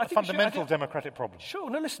a fundamental democratic problem. Sure.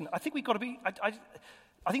 No, listen, I think we've got to be...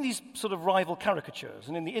 I think these sort of rival caricatures,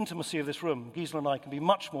 and in the intimacy of this room, Gisela and I can be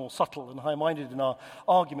much more subtle and high-minded in our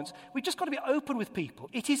arguments. We've just got to be open with people.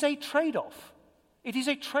 It is a trade-off. It is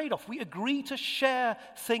a trade-off. We agree to share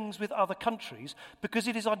things with other countries because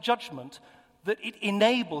it is our judgment that it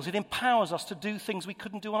enables, it empowers us to do things we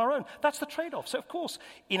couldn't do on our own. That's the trade-off. So, of course,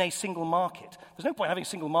 in a single market, there's no point having a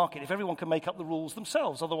single market if everyone can make up the rules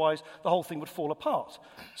themselves. Otherwise, the whole thing would fall apart.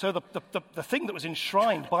 So the thing that was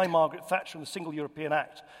enshrined by Margaret Thatcher in the Single European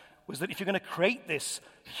Act was that if you're going to create this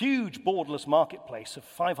huge borderless marketplace of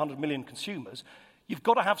 500 million consumers, you've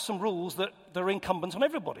got to have some rules that are incumbent on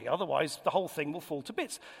everybody. Otherwise, the whole thing will fall to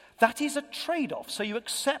bits. That is a trade-off. So you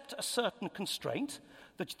accept a certain constraint,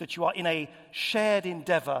 that you are in a shared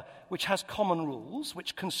endeavor which has common rules,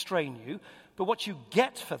 which constrain you. But what you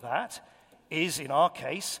get for that is, in our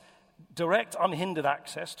case, direct, unhindered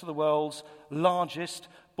access to the world's largest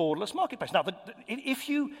borderless marketplace. Now, if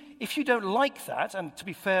you don't like that, and to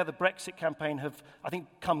be fair, the Brexit campaign have, I think,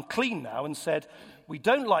 come clean now and said, we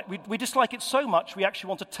dislike it so much, we actually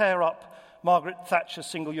want to tear up Margaret Thatcher's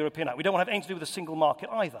Single European Act. We don't want to have anything to do with the single market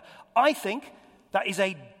either. I think that is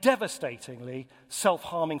a devastatingly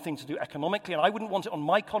self-harming thing to do economically, and I wouldn't want it on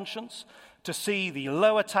my conscience to see the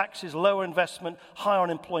lower taxes, lower investment, higher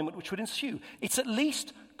unemployment which would ensue. It's at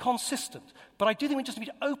least consistent. But I do think we just need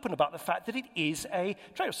to be open about the fact that it is a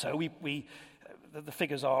trade-off. So the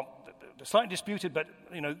figures are slightly disputed, but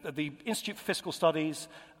the Institute for Fiscal Studies,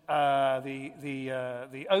 the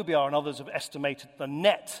OBR and others have estimated the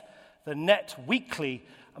net weekly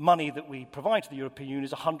money that we provide to the European Union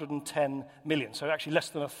is 110 million, so actually less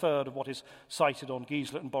than a third of what is cited on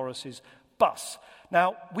Giesler and Boris's bus.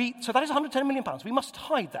 Now, so that is 110 million pounds. We must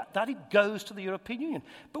hide that it goes to the European Union.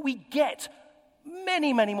 But we get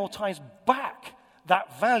many, many more times back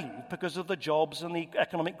that value because of the jobs and the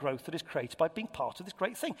economic growth that is created by being part of this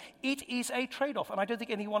great thing. It is a trade-off, and I don't think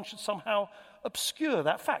anyone should somehow obscure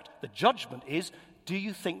that fact. The judgment is, do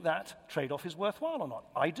you think that trade-off is worthwhile or not?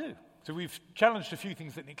 I do. So we've challenged a few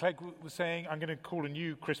things that Nick Clegg was saying. I'm going to call on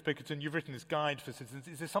you, Chris Bickerton. You've written this guide for citizens.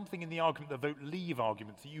 Is there something in the argument, the vote leave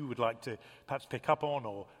arguments, that you would like to perhaps pick up on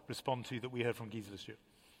or respond to that we heard from Gisela Stuart?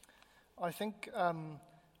 I think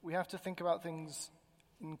we have to think about things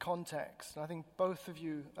in context. And I think both of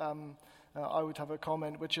you, I would have a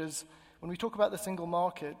comment, which is when we talk about the single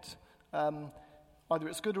market, either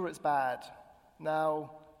it's good or it's bad.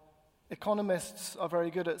 Now, economists are very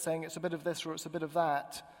good at saying it's a bit of this or it's a bit of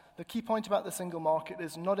that. The key point about the single market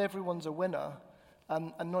is not everyone's a winner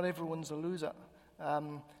and not everyone's a loser.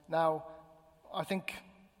 Now, I think,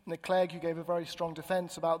 Nick Clegg, you gave a very strong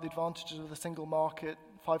defense about the advantages of the single market,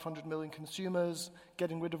 500 million consumers,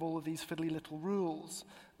 getting rid of all of these fiddly little rules.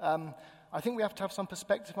 I think we have to have some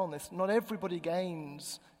perspective on this. Not everybody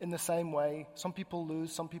gains in the same way. Some people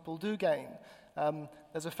lose, some people do gain.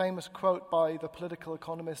 There's a famous quote by the political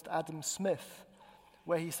economist Adam Smith,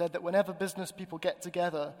 where he said that whenever business people get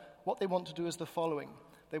together, what they want to do is the following.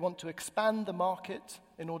 They want to expand the market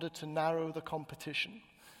in order to narrow the competition.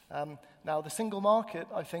 Now, the single market,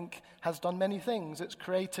 I think, has done many things. It's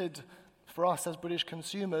created, for us as British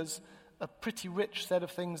consumers, a pretty rich set of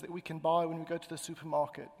things that we can buy when we go to the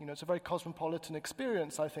supermarket. It's a very cosmopolitan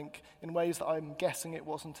experience, I think, in ways that I'm guessing it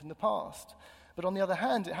wasn't in the past. But on the other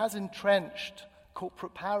hand, it has entrenched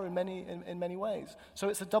corporate power in many ways. So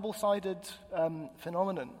it's a double-sided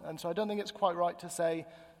phenomenon. And so I don't think it's quite right to say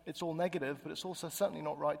it's all negative, but it's also certainly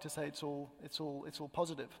not right to say it's all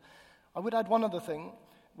positive. I would add one other thing,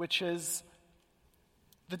 which is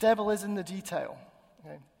the devil is in the detail.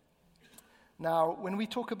 Okay? Now, when we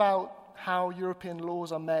talk about how European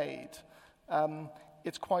laws are made,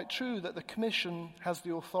 it's quite true that the Commission has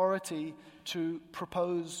the authority to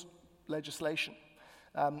propose legislation.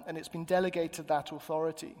 And it's been delegated that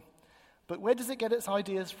authority. But where does it get its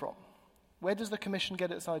ideas from? Where does the Commission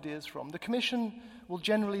get its ideas from? The Commission will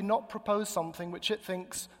generally not propose something which it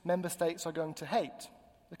thinks member states are going to hate.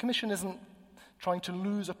 The Commission isn't trying to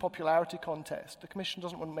lose a popularity contest. The Commission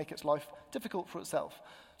doesn't want to make its life difficult for itself.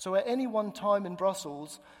 So at any one time in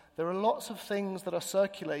Brussels, there are lots of things that are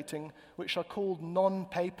circulating which are called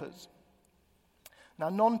non-papers. Now,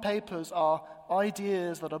 non-papers are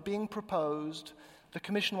ideas that are being proposed. The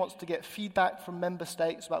Commission wants to get feedback from member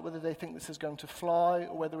states about whether they think this is going to fly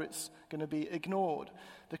or whether it's going to be ignored.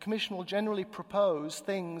 The Commission will generally propose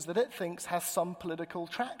things that it thinks has some political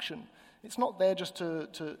traction. It's not there just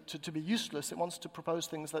to be useless. It wants to propose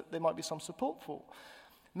things that there might be some support for.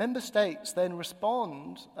 Member states then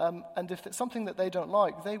respond, and if it's something that they don't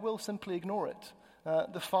like, they will simply ignore it.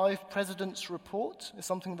 The 5 Presidents' report is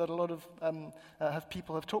something that a lot of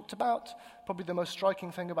people have talked about. Probably the most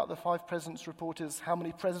striking thing about the 5 Presidents' report is how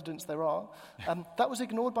many presidents there are. That was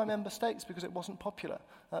ignored by member states because it wasn't popular.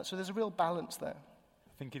 So there's a real balance there.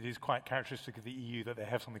 I think it is quite characteristic of the EU that they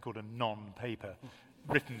have something called a non-paper.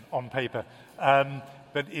 written on paper.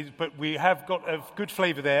 But we have got a good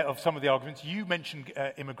flavour there of some of the arguments. You mentioned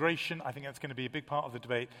immigration. I think that's going to be a big part of the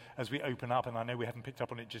debate as we open up, and I know we haven't picked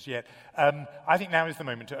up on it just yet. I think now is the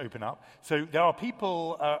moment to open up. So there are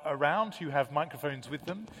people around who have microphones with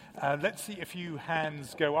them. Let's see a few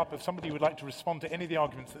hands go up. If somebody would like to respond to any of the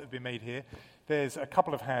arguments that have been made here, there's a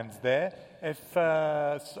couple of hands there.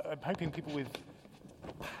 I'm hoping people with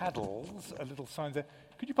paddles, a little sign there.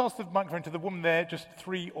 Could you pass the microphone to the woman there, just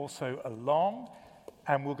 3 or so along?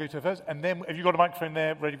 And we'll go to her first. And then, have you got a microphone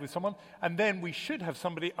there ready with someone? And then we should have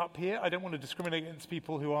somebody up here. I don't want to discriminate against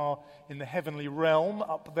people who are in the heavenly realm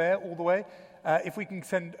up there all the way. If we can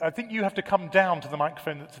send, I think you have to come down to the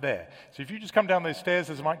microphone that's there. So if you just come down those stairs,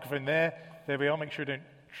 there's a microphone there. There we are. Make sure you don't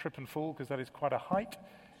trip and fall, because that is quite a height.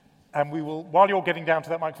 And we will, while you're getting down to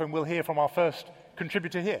that microphone, we'll hear from our first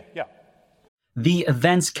contributor here. Yeah. The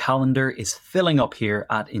events calendar is filling up here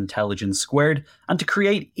at Intelligence Squared, and to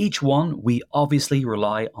create each one, we obviously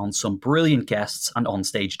rely on some brilliant guests and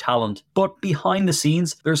onstage talent. But behind the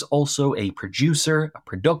scenes, there's also a producer, a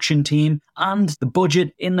production team, and the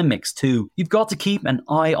budget in the mix too. You've got to keep an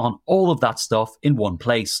eye on all of that stuff in one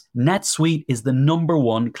place. NetSuite is the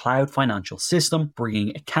 #1 cloud financial system,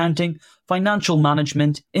 bringing accounting, financial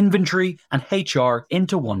management, inventory, and HR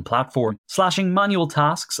into one platform, slashing manual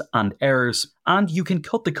tasks and errors. And you can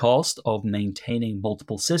cut the cost of maintaining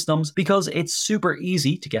multiple systems because it's super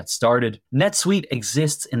easy to get started. NetSuite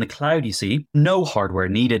exists in the cloud, you see, no hardware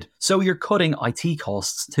needed, so you're cutting IT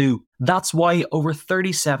costs too. That's why over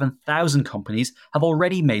 37,000 companies have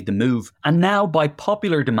already made the move. And now, by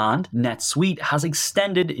popular demand, NetSuite has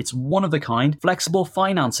extended its one-of-a-kind flexible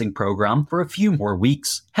financing program for a few more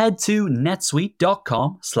weeks. Head to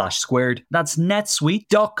netsuite.com/squared. That's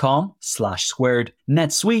netsuite.com/squared.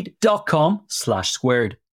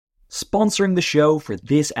 netsuite.com/squared. Sponsoring the show for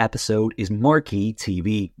this episode is Marquee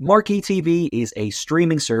TV. Marquee TV is a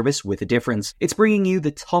streaming service with a difference. It's bringing you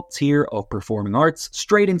the top tier of performing arts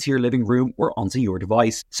straight into your living room or onto your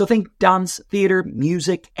device. So think dance, theatre,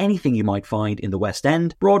 music, anything you might find in the West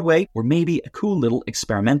End, Broadway, or maybe a cool little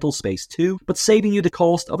experimental space too, but saving you the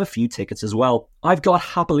cost of a few tickets as well. I've got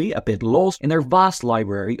happily a bit lost in their vast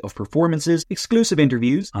library of performances, exclusive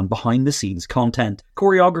interviews, and behind-the-scenes content.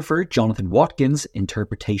 Choreographer Jonathan Watkins'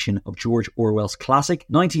 interpretation of George Orwell's classic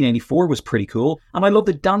 1984 was pretty cool, and I love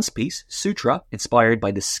the dance piece Sutra, inspired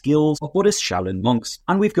by the skills of Buddhist Shaolin monks.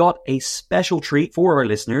 And we've got a special treat for our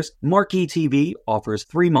listeners. Marquee TV offers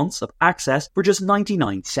 3 months of access for just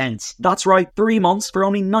 99 cents. That's right, 3 months for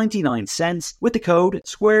only 99 cents. With the code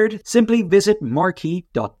SQUARED, simply visit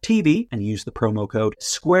marquee.tv and use the promo code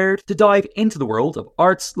SQUARED to dive into the world of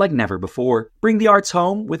arts like never before. Bring the arts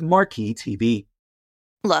home with Marquee TV.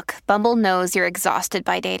 Look, Bumble knows you're exhausted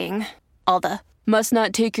by dating. All the, must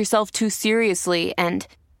not take yourself too seriously, and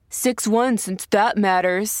 6'1" since that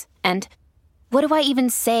matters, and what do I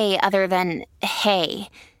even say other than, hey?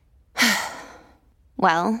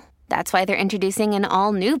 Well, that's why they're introducing an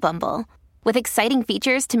all-new Bumble, with exciting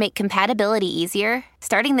features to make compatibility easier,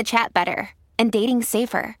 starting the chat better, and dating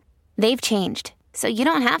safer. They've changed, so you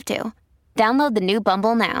don't have to. Download the new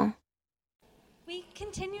Bumble now. We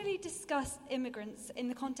continually discuss immigrants in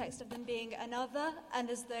the context of them being another and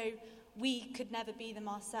as though we could never be them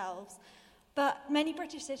ourselves. But many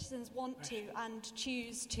British citizens want to and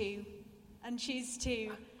choose to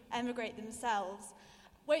emigrate themselves.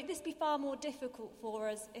 Won't this be far more difficult for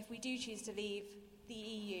us if we do choose to leave the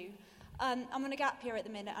EU? I'm on a gap year at the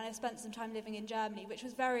minute, and I've spent some time living in Germany, which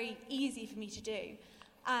was very easy for me to do,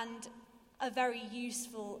 and a very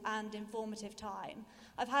useful and informative time.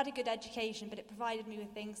 I've had a good education, but it provided me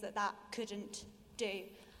with things that couldn't do.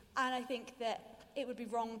 And I think that it would be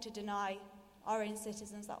wrong to deny our own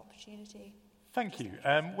citizens that opportunity. Thank you.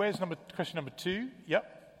 Where's question number 2? Yep.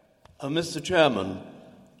 Mr. Chairman,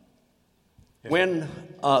 yes. When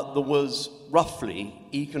there was roughly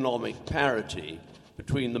economic parity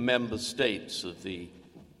between the member states of the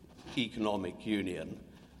economic union,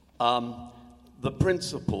 the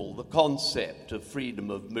principle, the concept of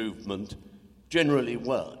freedom of movement generally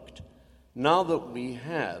worked. Now that we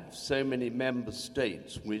have so many member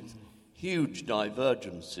states with huge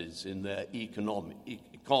divergences in their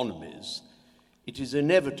economies, it is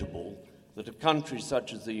inevitable that a country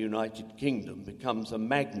such as the United Kingdom becomes a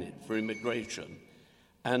magnet for immigration,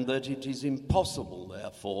 and that it is impossible,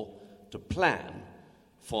 therefore, to plan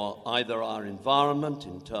for either our environment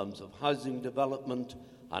in terms of housing development,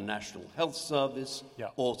 our National Health Service,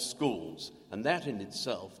 or schools. And that in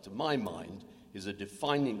itself, to my mind, is a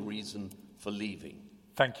defining reason for leaving.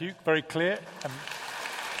 Thank you. Very clear.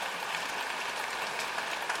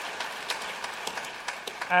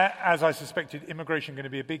 As I suspected, immigration going to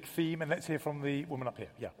be a big theme, and let's hear from the woman up here.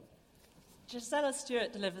 Yeah. Gisela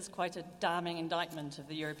Stewart delivers quite a damning indictment of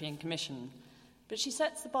the European Commission, but she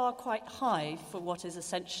sets the bar quite high for what is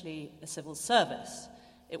essentially a civil service.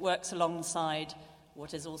 It works alongside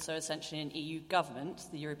what is also essentially an EU government,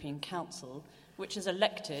 the European Council, which is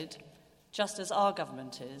elected just as our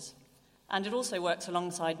government is. And it also works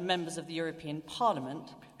alongside members of the European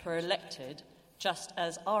Parliament who are elected just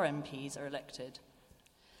as our MPs are elected.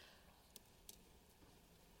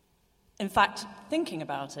 In fact, thinking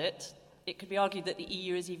about it, it could be argued that the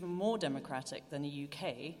EU is even more democratic than the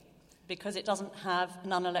UK because it doesn't have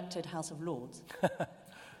an unelected House of Lords.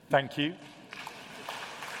 Thank you.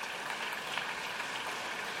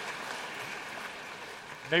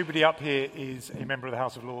 Nobody up here is a member of the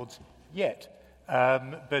House of Lords yet.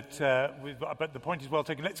 But the point is well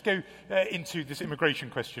taken. Let's go into this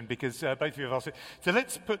immigration question because both of you have asked it. So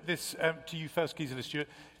let's put this to you first, Gisela Stewart.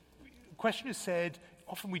 The question is said,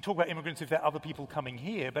 often we talk about immigrants if there are other people coming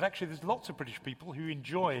here, but actually there's lots of British people who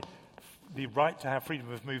enjoy the right to have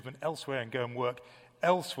freedom of movement elsewhere and go and work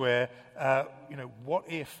elsewhere. What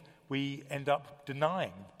if we end up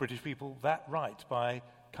denying British people that right by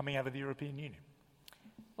coming out of the European Union?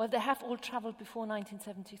 Well, they have all travelled before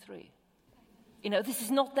 1973. This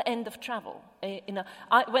is not the end of travel.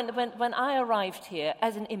 When I arrived here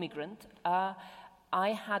as an immigrant, I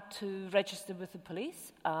had to register with the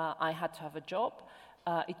police. I had to have a job.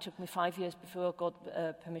 It took me 5 years before I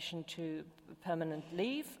got permission to permanent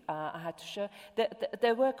leave. I had to show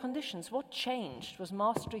there were conditions. What changed was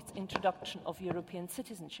Maastricht's introduction of European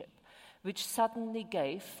citizenship, which suddenly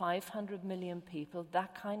gave 500 million people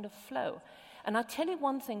that kind of flow. And I tell you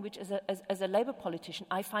one thing, which as a Labour politician,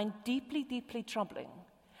 I find deeply, deeply troubling.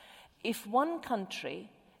 If one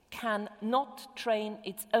country can not train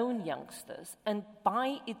its own youngsters and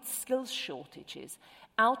buy its skills shortages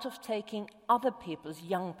out of taking other people's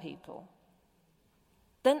young people,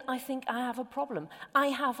 then I think I have a problem. I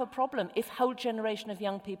have a problem if a whole generation of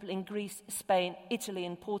young people in Greece, Spain, Italy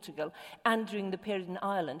and Portugal, and during the period in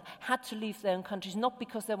Ireland, had to leave their own countries, not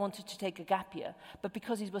because they wanted to take a gap year, but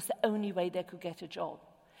because it was the only way they could get a job.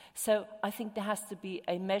 So I think there has to be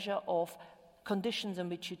a measure of conditions in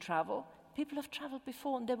which you travel. People have travelled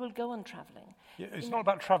before and they will go on travelling. Yeah, it's not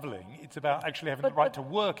about travelling, it's about actually having the right to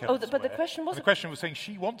work elsewhere. But the question was... The question was saying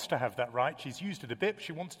she wants to have that right, she's used it a bit, but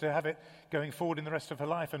she wants to have it going forward in the rest of her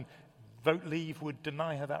life, and vote leave would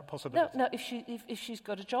deny her that possibility. No, if she's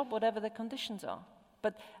got a job, whatever the conditions are.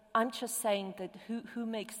 But I'm just saying that who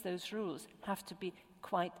makes those rules have to be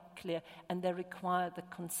quite clear, and they require the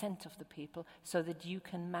consent of the people so that you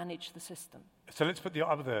can manage the system. So let's put the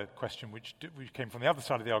other question, which came from the other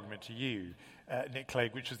side of the argument to you, Nick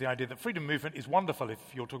Clegg, which was the idea that freedom of movement is wonderful if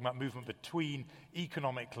you're talking about movement between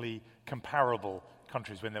economically comparable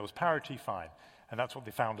countries. When there was parity, fine. And that's what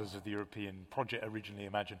the founders of the European project originally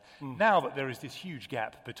imagined. Now that there is this huge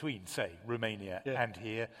gap between, say, Romania and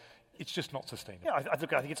here, it's just not sustainable. Yeah, I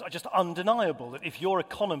think it's just undeniable that if your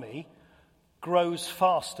economy grows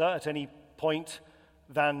faster at any point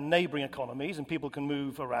than neighbouring economies and people can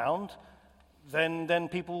move around, then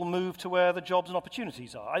people will move to where the jobs and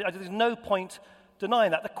opportunities are. There's no point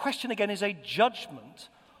denying that. The question, again, is a judgment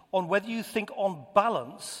on whether you think on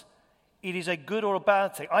balance it is a good or a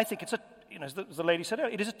bad thing. I think it's as the lady said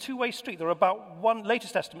earlier, it is a two-way street. There are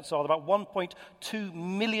latest estimates are about 1.2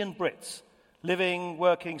 million Brits living,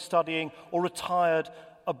 working, studying, or retired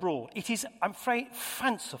abroad. It is, I'm afraid,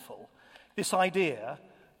 fanciful, this idea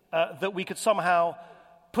that we could somehow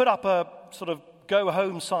put up a sort of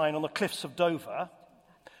go-home sign on the cliffs of Dover.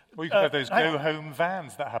 Well, you could have those go-home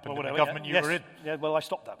vans that happened in the government you were in. Yeah, well, I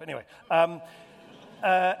stopped that, but anyway.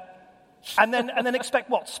 And then expect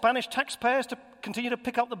what? Spanish taxpayers to continue to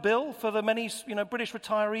pick up the bill for the many British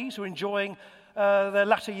retirees who are enjoying their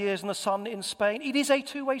latter years in the sun in Spain. It is a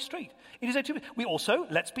two-way street. It is a two-way. We also,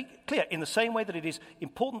 let's be clear, in the same way that it is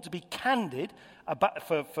important to be candid about,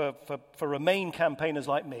 for Remain campaigners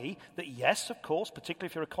like me, that yes, of course, particularly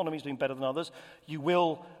if your economy is doing better than others, you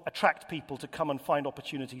will attract people to come and find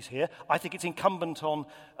opportunities here. I think it's incumbent on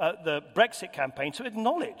the Brexit campaign to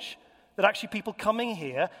acknowledge that actually people coming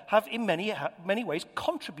here have in many ways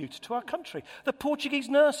contributed to our country. The Portuguese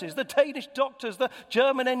nurses, the Danish doctors, the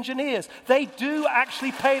German engineers, they do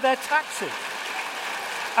actually pay their taxes.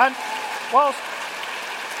 And whilst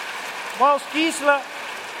Gisela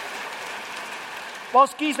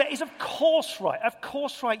is of course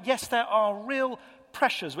right, yes, there are real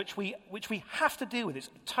pressures which we have to deal with. It's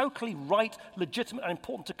totally right, legitimate, and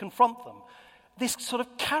important to confront them. This sort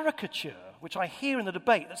of caricature, which I hear in the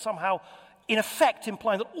debate, that somehow in effect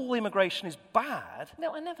implying that all immigration is bad,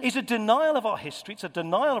 No, I never is a denial of our history, it's a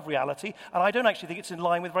denial of reality, and I don't actually think it's in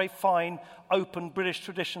line with very fine, open British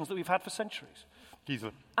traditions that we've had for centuries.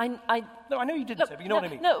 Gisela. No, I know you didn't say, but you know what I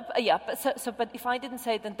mean. No, yeah, but if I didn't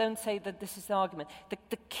say it, then don't say that this is the argument.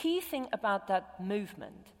 The key thing about that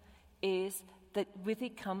movement is that with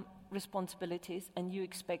it come responsibilities, and you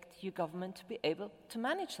expect your government to be able to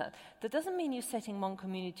manage that. That doesn't mean you're setting one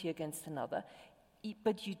community against another,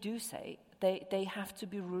 but you do say they have to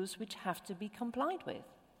be rules which have to be complied with.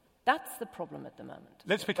 That's the problem at the moment.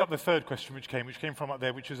 Let's pick up the third question which came from up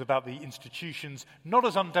there, which was about the institutions, not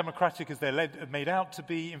as undemocratic as they're made out to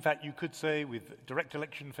be. In fact, you could say with direct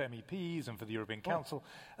election for MEPs and for the European Council,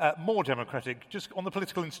 more democratic, just on the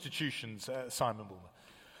political institutions, Simon Bulmer.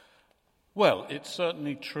 Well, it's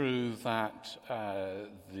certainly true that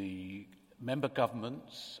the member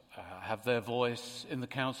governments have their voice in the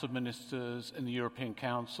Council of Ministers, in the European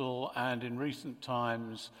Council, and in recent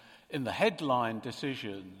times, in the headline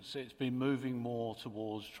decisions, it's been moving more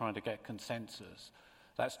towards trying to get consensus.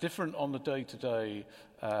 That's different on the day-to-day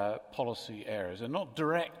policy areas. They're not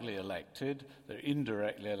directly elected, they're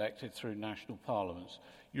indirectly elected through national parliaments.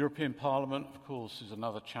 European Parliament, of course, is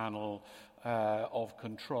another channel of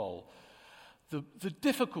control. The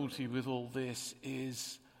difficulty with all this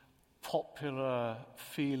is popular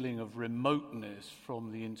feeling of remoteness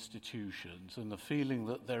from the institutions and the feeling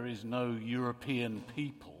that there is no European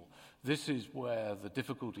people. This is where the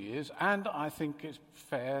difficulty is, and I think it's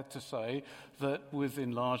fair to say that with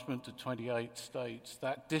enlargement to 28 states,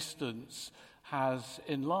 that distance has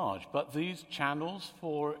enlarged. But these channels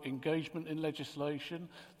for engagement in legislation,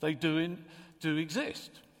 they do exist.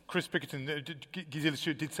 Chris Bickerton, Gisela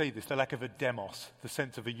Stuart did say this, the lack of a demos, the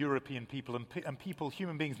sense of a European people, and people,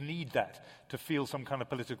 human beings need that to feel some kind of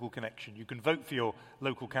political connection. You can vote for your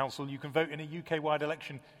local council, you can vote in a UK-wide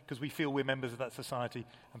election because we feel we're members of that society,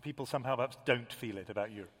 and people somehow perhaps don't feel it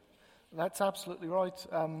about Europe. That's absolutely right,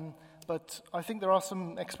 but I think there are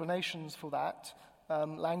some explanations for that.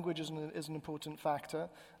 Language is an important factor.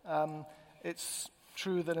 It's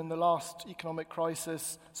true that in the last economic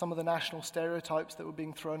crisis, some of the national stereotypes that were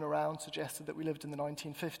being thrown around suggested that we lived in the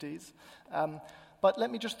 1950s. But let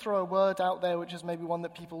me just throw a word out there, which is maybe one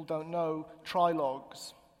that people don't know,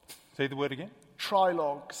 trilogues. Say the word again.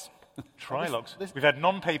 Trilogues. Trilogues? We've had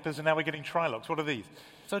non-papers and now we're getting trilogues. What are these?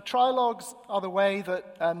 So trilogues are the way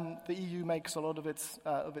that the EU makes a lot of its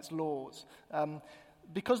laws.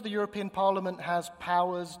 Because the European Parliament has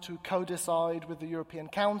powers to co-decide with the European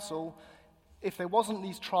Council, if there wasn't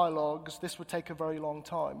these trilogues, this would take a very long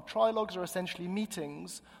time. Trilogues are essentially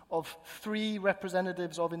meetings of three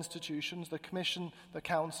representatives of institutions, the Commission, the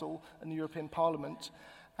Council, and the European Parliament,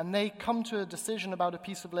 and they come to a decision about a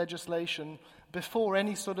piece of legislation before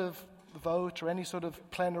any sort of vote or any sort of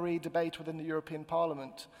plenary debate within the European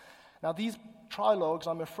Parliament. Now, these trilogues,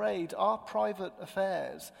 I'm afraid, are private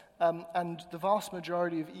affairs, and the vast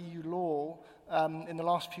majority of EU law in the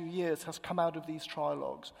last few years has come out of these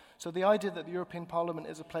trilogues. So the idea that the European Parliament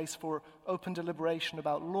is a place for open deliberation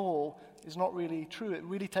about law is not really true. It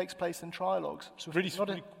really takes place in trilogues. So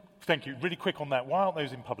Thank you. Really quick on that. Why aren't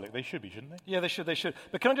those in public? They should be, shouldn't they? Yeah, they should.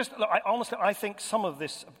 But can I just, look, honestly, I think some of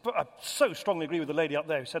this, I so strongly agree with the lady up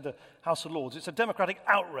there who said the House of Lords. It's a democratic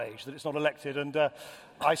outrage that it's not elected, and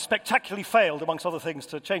I spectacularly failed, amongst other things,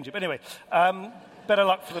 to change it. But anyway, better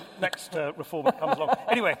luck for the next reform that comes along.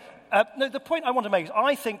 Anyway, no, the point I want to make is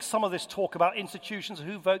I think some of this talk about institutions,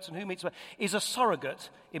 who votes and who meets, is a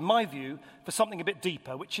surrogate, in my view, for something a bit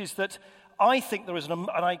deeper, which is that I think there is and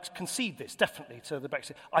I concede this definitely to the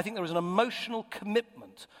Brexit, I think there is an emotional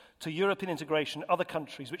commitment to European integration in other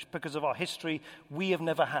countries, which because of our history, we have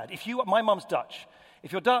never had. My mum's Dutch.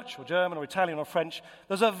 If you're Dutch or German or Italian or French,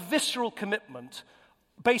 there's a visceral commitment,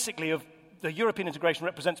 basically, of the European integration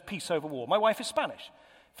represents peace over war. My wife is Spanish.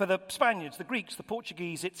 For the Spaniards, the Greeks, the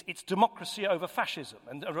Portuguese, it's democracy over fascism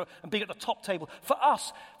and being at the top table. For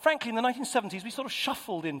us, frankly, in the 1970s, we sort of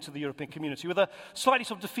shuffled into the European community with a slightly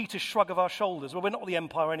sort of defeatist shrug of our shoulders. Well, we're not the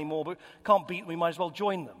empire anymore, but can't beat them, we might as well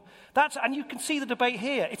join them. And you can see the debate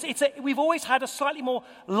here. We've always had a slightly more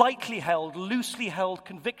lightly held, loosely held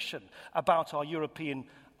conviction about our European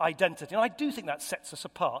identity. And I do think that sets us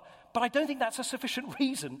apart. But I don't think that's a sufficient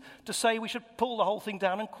reason to say we should pull the whole thing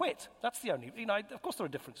down and quit. That's the only, of course there are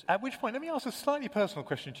differences. At which point, let me ask a slightly personal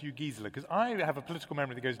question to you, Gisela, because I have a political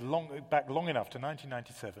memory that goes back long enough to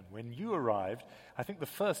 1997, when you arrived, I think the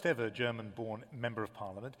first ever German-born Member of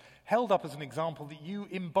Parliament, held up as an example that you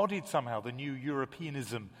embodied somehow the new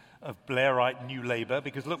Europeanism of Blairite New Labour,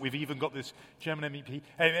 because look, we've even got this German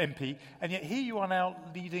MP, and yet here you are now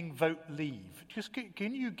leading Vote Leave. Just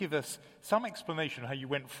can you give us some explanation of how you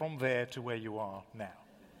went from there to where you are now?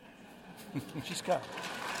 Giscard.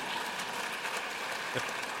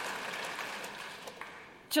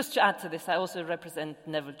 Just to add to this, I also represent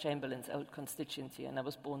Neville Chamberlain's old constituency, and I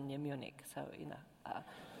was born near Munich, so,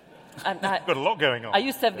 and You've got a lot going on. I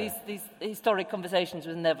used to have these historic conversations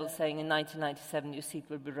with Neville saying in 1997 your seat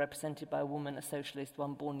will be represented by a woman, a socialist,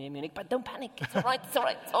 one born near Munich. But don't panic, it's all right, it's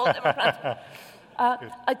all democratic.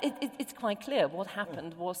 It's quite clear. What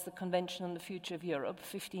happened was the Convention on the Future of Europe,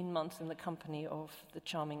 15 months in the company of the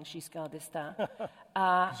charming Giscard d'Estaing.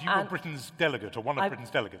 Because you were Britain's delegate, or one of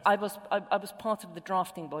Britain's delegates. I was part of the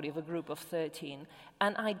drafting body of a group of 13,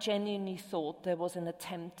 and I genuinely thought there was an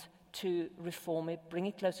attempt to reform it, bring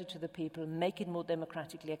it closer to the people, make it more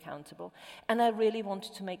democratically accountable. And I really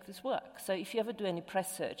wanted to make this work. So if you ever do any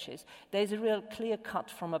press searches, there's a real clear cut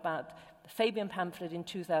from about the Fabian pamphlet in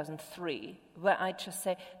 2003, where I just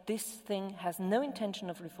say, this thing has no intention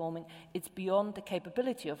of reforming, it's beyond the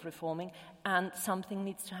capability of reforming, and something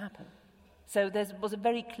needs to happen. So there was a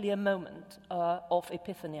very clear moment of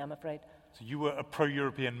epiphany, I'm afraid. So you were a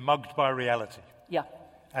pro-European mugged by reality. Yeah.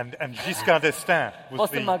 And Giscard d'Estaing was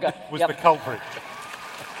the culprit.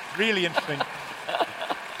 Really interesting.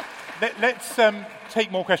 Let's take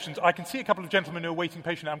more questions. I can see a couple of gentlemen who are waiting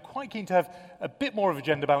patiently. I'm quite keen to have a bit more of a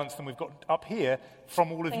gender balance than we've got up here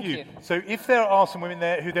from all of you. So if there are some women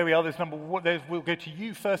there, there we are, there's number one, we'll go to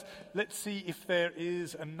you first. Let's see if there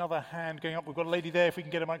is another hand going up. We've got a lady there, if we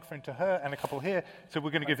can get a microphone to her, and a couple here. So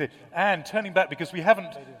we're going to give it. And turning back, because we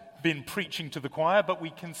haven't been preaching to the choir, but we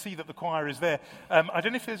can see that the choir is there. I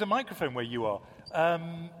don't know if there's a microphone where you are.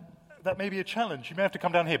 That may be a challenge. You may have to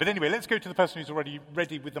come down here. But anyway, let's go to the person who's already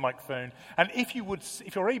ready with the microphone. And if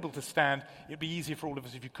you're able to stand, it'd be easier for all of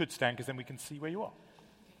us if you could stand, because then we can see where you are.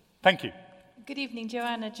 Thank you. Good evening,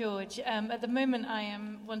 Joanna George. At the moment, I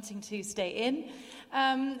am wanting to stay in.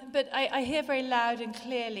 But I hear very loud and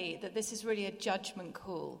clearly that this is really a judgment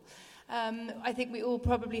call. I think we all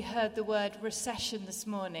probably heard the word recession this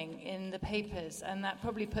morning in the papers, and that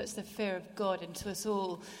probably puts the fear of God into us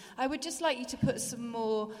all. I would just like you to put some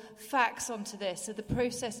more facts onto this. So the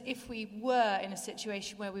process, if we were in a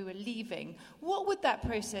situation where we were leaving, what would that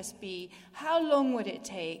process be? How long would it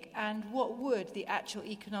take? And what would the actual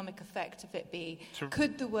economic effect of it be?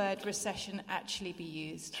 Could the word recession actually be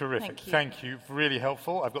used? Terrific. Thank you. Really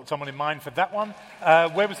helpful. I've got someone in mind for that one.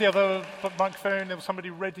 Where was the other microphone? There was somebody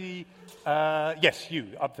ready. Yes, you,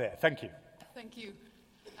 up there. Thank you. Thank you.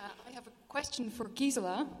 I have a question for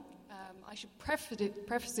Gisela. I should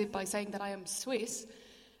preface it by saying that I am Swiss,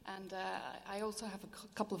 and I also have a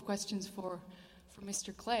couple of questions for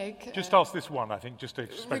Mr. Clegg. Just ask this one, I think, just to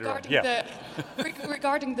spread it around. Yeah.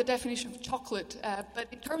 Regarding the definition of chocolate, but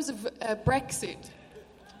in terms of Brexit,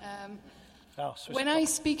 when I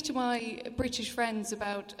speak to my British friends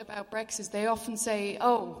about Brexit, they often say,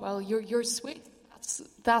 "Oh, well, you're Swiss.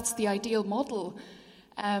 That's the ideal model."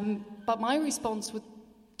 But my response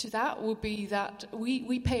to that would be that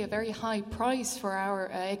we pay a very high price for our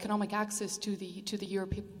economic access to the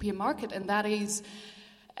European market, and that is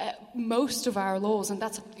most of our laws, and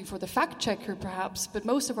that's something for the fact checker perhaps, but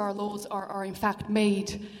most of our laws are in fact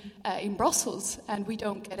made in Brussels, and we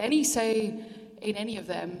don't get any say in any of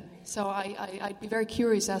them. So I'd be very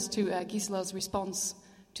curious as to Gisela's response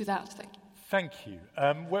to that. Thank you. Thank you.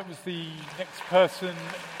 Where was the next person?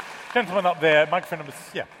 Gentleman up there, microphone number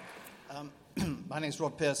 6. Yeah. My name's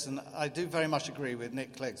Rod Pearson. I do very much agree with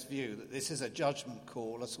Nick Clegg's view that this is a judgment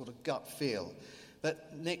call, a sort of gut feel.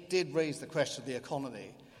 But Nick did raise the question of the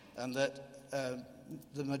economy, and that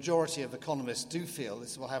the majority of economists do feel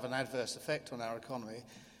this will have an adverse effect on our economy.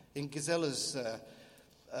 In Gisela's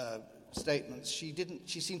statements,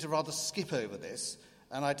 she seemed to rather skip over this,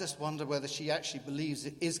 and I just wonder whether she actually believes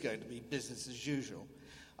it is going to be business as usual.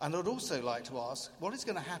 And I'd also like to ask, what is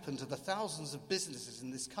going to happen to the thousands of businesses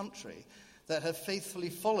in this country that have faithfully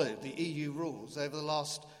followed the EU rules over the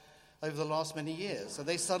last many years? Are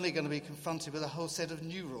they suddenly going to be confronted with a whole set of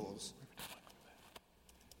new rules?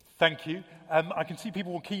 Thank you. I can see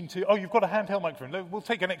people were keen to... Oh, you've got a handheld microphone. We'll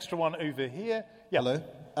take an extra one over here. Yeah. Hello.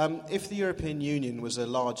 If the European Union was a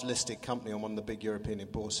large listed company on one of the big European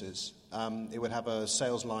bourses, it would have a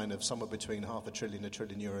sales line of somewhere between €500 billion and €1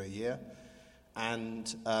 trillion a year.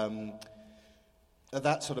 And at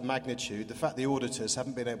that sort of magnitude, the fact the auditors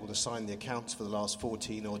haven't been able to sign the accounts for the last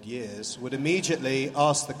 14-odd years would immediately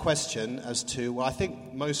ask the question as to, well, I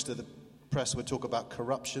think most of the press would talk about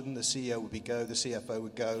corruption, the CEO would go, the CFO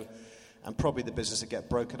would go, and probably the business would get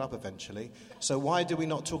broken up eventually. So why do we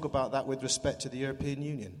not talk about that with respect to the European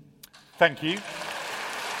Union? Thank you.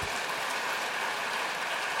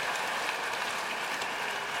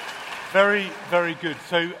 Very, very good.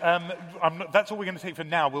 So that's all we're going to take for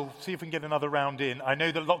now. We'll see if we can get another round in. I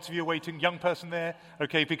know that lots of you are waiting. Young person there.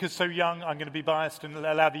 Okay, because so young, I'm going to be biased and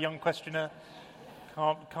allow the young questioner.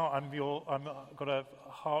 Can't. I've got a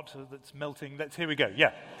heart that's melting. Here we go.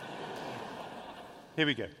 Yeah. Here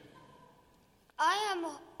we go. I am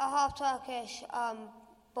a half Turkish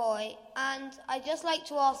boy, and I'd just like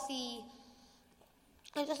to ask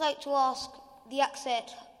the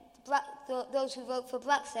exit, those who vote for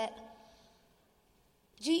Brexit.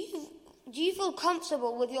 Do you feel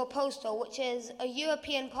comfortable with your poster, which is a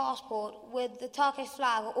European passport with the Turkish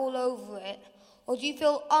flag all over it, or do you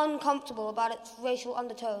feel uncomfortable about its racial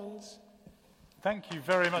undertones? Thank you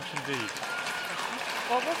very much indeed.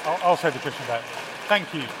 I'll say the question back.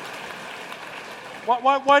 Thank you.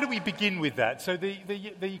 Why do we begin with that? So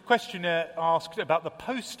the questioner asked about the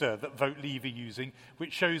poster that Vote Leave are using,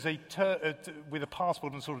 which shows with a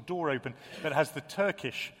passport and sort of door open that has the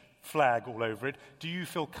Turkish flag all over it. Do you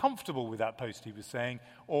feel comfortable with that poster, he was saying,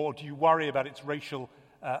 or do you worry about its racial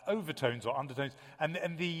overtones or undertones? And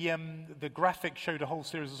the graphic showed a whole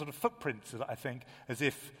series of sort of footprints, I think, as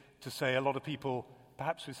if to say a lot of people,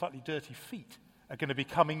 perhaps with slightly dirty feet, are going to be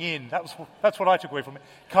coming in. That's what I took away from it.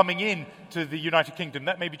 Coming in to the United Kingdom.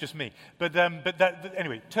 That may be just me. But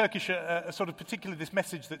anyway, Turkish, sort of particularly this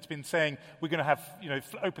message that's been saying we're going to have,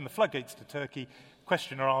 open the floodgates to Turkey.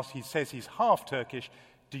 Questioner asked, he says he's half Turkish.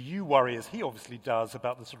 Do you worry, as he obviously does,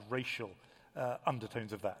 about the sort of racial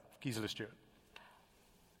undertones of that? Gisela Stewart.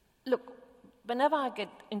 Look, whenever I get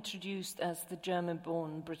introduced as the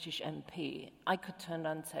German-born British MP, I could turn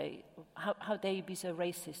around and say, how dare you be so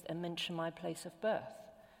racist and mention my place of birth?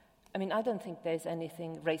 I mean, I don't think there's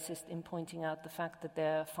anything racist in pointing out the fact that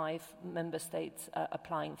there are 5 member states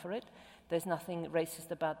applying for it. There's nothing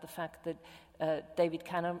racist about the fact that David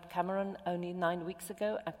Cameron, only 9 weeks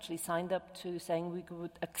ago, actually signed up to saying we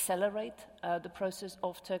would accelerate the process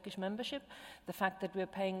of Turkish membership. The fact that we're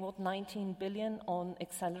paying, 19 billion on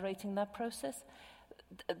accelerating that process,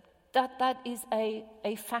 that is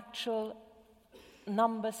a factual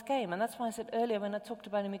numbers game. And that's why I said earlier when I talked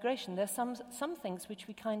about immigration, there's some things which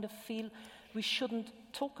we kind of feel we shouldn't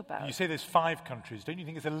talk about. You say there's 5 countries. Don't you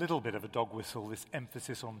think it's a little bit of a dog whistle, this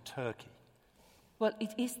emphasis on Turkey? Well,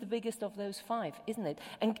 it is the biggest of those 5, isn't it?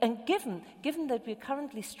 And given that we're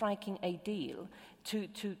currently striking a deal to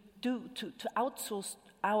outsource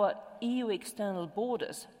our EU external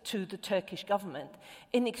borders to the Turkish government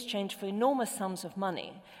in exchange for enormous sums of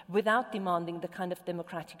money without demanding the kind of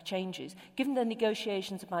democratic changes, given the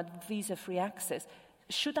negotiations about visa-free access,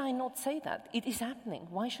 should I not say that? It is happening.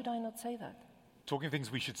 Why should I not say that? Talking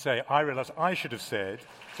things we should say, I realise I should have said...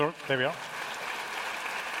 Sorry, there we are.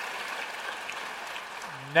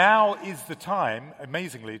 Now is the time,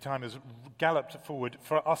 amazingly, time has galloped forward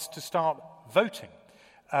for us to start voting.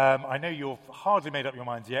 I know you've hardly made up your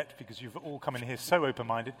minds yet because you've all come in here so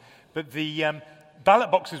open-minded, but the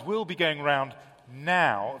ballot boxes will be going around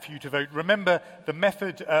now for you to vote. Remember, the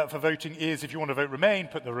method for voting is if you want to vote Remain,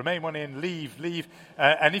 put the Remain one in, leave.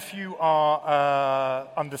 And if you are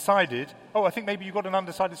undecided... Oh, I think maybe you've got an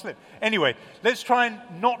undecided slip. Anyway, let's try and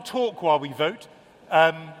not talk while we vote.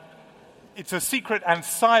 It's a secret and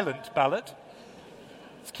silent ballot.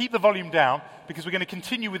 Let's keep the volume down because we're going to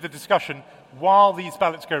continue with the discussion while these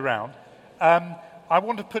ballots go round. I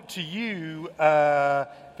want to put to you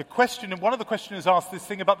the question, and one of the questioners asked this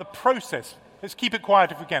thing about the process. Let's keep it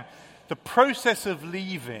quiet if we can. The process of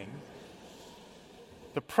leaving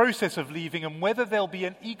and whether there'll be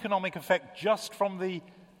an economic effect just from the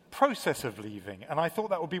process of leaving. And I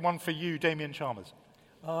thought that would be one for you, Damien Chalmers.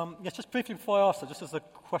 Yes, just briefly before I ask that, just as a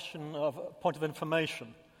question of point of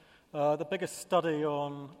information, the biggest study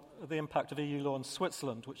on the impact of EU law in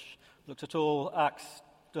Switzerland, which looked at all acts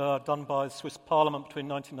done by the Swiss Parliament between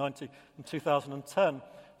 1990 and 2010,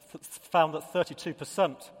 found that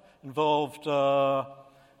 32% involved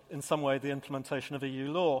in some way the implementation of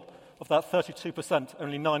EU law. Of that 32%,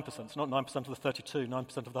 only 9%, so not 9% of the 32,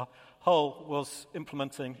 9% of the whole was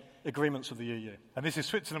implementing agreements with the EU. And this is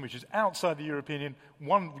Switzerland, which is outside the European Union,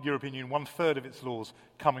 1/3 of its laws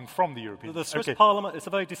coming from the European Union. The Swiss Parliament is a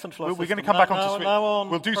very decentralised We're going to come back onto Switzerland.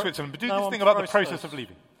 We'll do Switzerland, but do this thing about the process of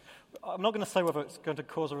leaving. I'm not going to say whether it's going to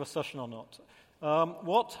cause a recession or not.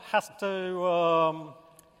 What has to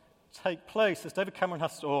take place is David Cameron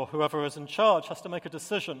has to, or whoever is in charge, has to make a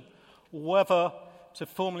decision whether to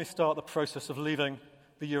formally start the process of leaving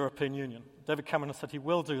the European Union. David Cameron has said he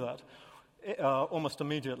will do that almost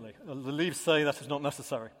immediately. The Leave say that is not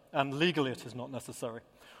necessary, and legally it is not necessary.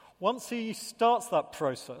 Once he starts that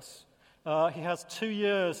process, he has 2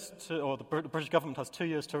 years to, or the British government has 2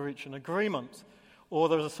 years to reach an agreement or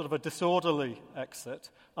there is a sort of a disorderly exit,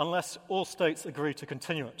 unless all states agree to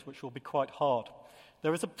continue it, which will be quite hard.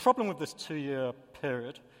 There is a problem with this 2-year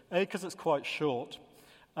period, A, because it's quite short,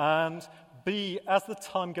 and B, as the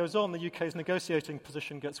time goes on, the UK's negotiating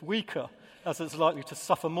position gets weaker, as it's likely to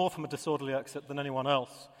suffer more from a disorderly exit than anyone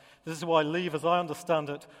else. This is why Leave, as I understand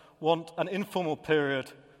it, want an informal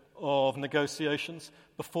period of negotiations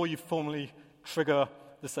before you formally trigger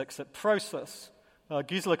this exit process.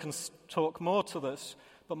 Gisela can talk more to this,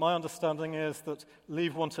 but my understanding is that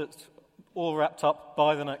Leave want it all wrapped up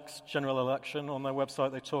by the next general election. On their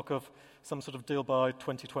website, they talk of some sort of deal by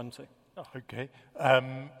 2020. Oh, okay. Do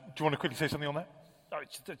you want to quickly say something on that? No,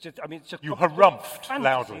 it's just you harumphed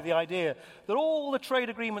loudly. The idea that all the trade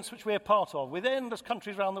agreements which we're part of, with endless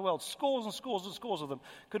countries around the world, scores and scores and scores of them,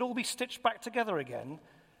 could all be stitched back together again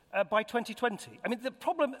by 2020. I mean, the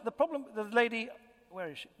problem, the lady,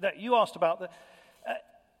 where is she? That you asked about,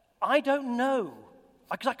 I don't know,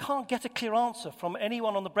 because I can't get a clear answer from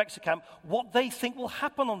anyone on the Brexit camp what they think will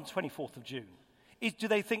happen on the 24th of June. Do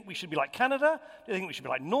they think we should be like Canada? Do they think we should be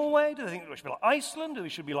like Norway? Do they think we should be like Iceland? Do we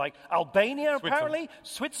should be like Albania, apparently?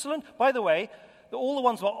 Switzerland? By the way, all the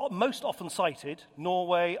ones that are most often cited,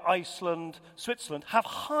 Norway, Iceland, Switzerland, have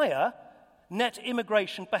higher net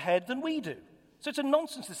immigration per head than we do. So it's a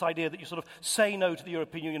nonsense, this idea that you sort of say no to the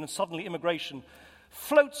European Union and suddenly immigration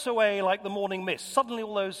floats away like the morning mist. Suddenly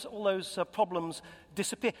all those problems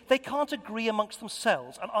disappear. They can't agree amongst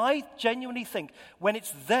themselves. And I genuinely think when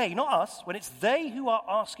it's they, not us, when it's they who are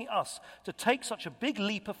asking us to take such a big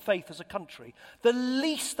leap of faith as a country, the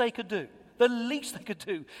least they could do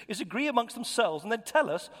is agree amongst themselves and then tell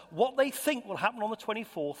us what they think will happen on the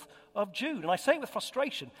 24th of June. And I say it with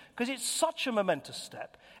frustration because it's such a momentous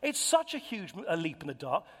step. It's such a huge leap in the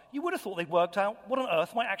dark. You would have thought they'd worked out what on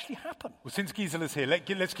earth might actually happen. Well, since Gisela's here,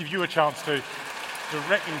 let's give you a chance to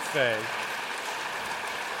directly say,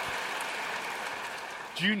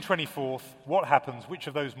 June 24th, what happens? Which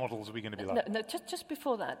of those models are we going to be like? No, just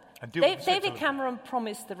before that. David Cameron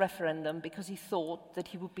promised the referendum because he thought that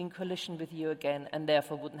he would be in coalition with you again and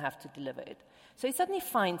therefore wouldn't have to deliver it. So he suddenly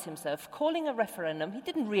finds himself calling a referendum he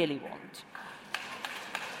didn't really want.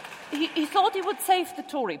 He thought he would save the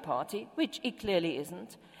Tory party, which he clearly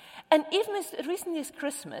isn't. And even as recently as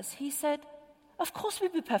Christmas, he said, of course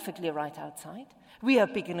we'd be perfectly right outside. We are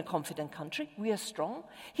big and a confident country. We are strong.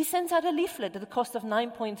 He sends out a leaflet at the cost of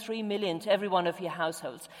 9.3 million to every one of your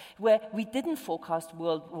households, where we didn't forecast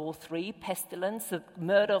World War III, pestilence, the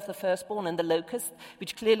murder of the firstborn and the locust,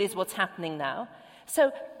 which clearly is what's happening now.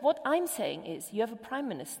 So what I'm saying is you have a prime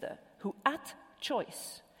minister who, at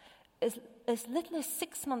choice, as little as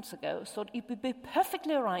 6 months ago, thought it would be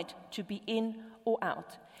perfectly right to be in or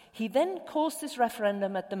out. He then calls this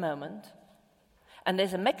referendum at the moment, and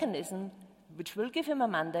there's a mechanism which will give him a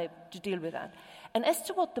mandate to deal with that. And as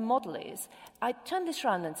to what the model is, I turn this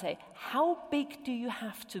around and say, how big do you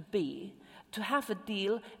have to be to have a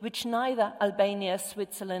deal which neither Albania,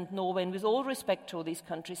 Switzerland, Norway, and with all respect to all these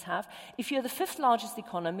countries have? If you're the 5th largest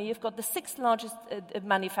economy, you've got the 6th largest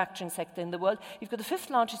manufacturing sector in the world, you've got the 5th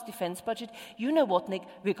largest defense budget, you know what, Nick,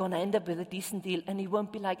 we're going to end up with a decent deal, and it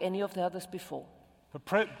won't be like any of the others before.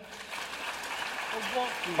 Hold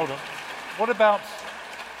on. What about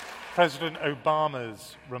President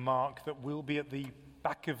Obama's remark that we'll be at the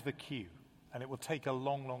back of the queue and it will take a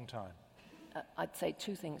long, long time? I'd say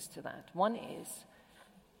two things to that. One is,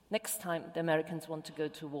 next time the Americans want to go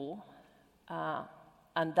to war,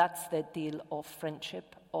 and that's their deal of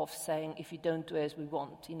friendship, of saying, if you don't do as we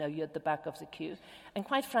want, you're at the back of the queue. And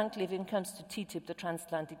quite frankly, if it comes to TTIP, the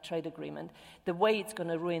Transatlantic Trade Agreement, the way it's going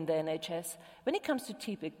to ruin the NHS, when it comes to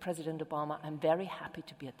TTIP, President Obama, I'm very happy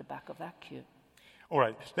to be at the back of that queue. All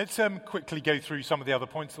right, let's quickly go through some of the other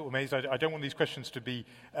points that were made. I don't want these questions to be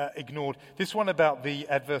ignored. This one about the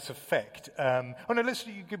adverse effect.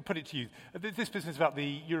 You can put it to you. This business about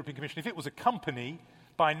the European Commission, if it was a company,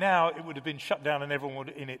 by now it would have been shut down and everyone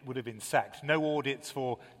in it would have been sacked. No audits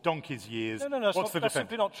for donkey's years. No, that's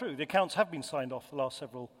simply not true. The accounts have been signed off the last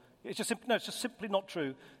several. It's just simply not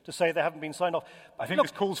true to say they haven't been signed off. I think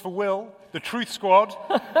this calls for Will, the Truth Squad.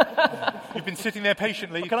 You've been sitting there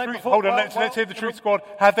patiently. Hold on, let's hear the Truth Squad.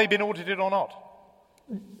 Have they been audited or not?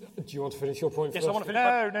 Do you want to finish your point yes, first? I want to finish.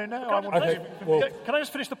 No. Can I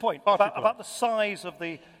just finish the point about the size of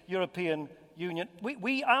the European Union?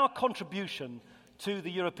 Our contribution to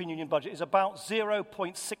the European Union budget is about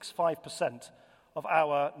 0.65% of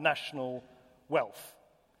our national wealth.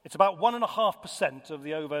 It's about 1.5% of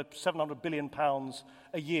the over £700 billion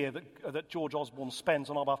a year that George Osborne spends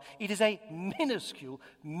on our behalf. It is a minuscule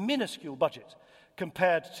budget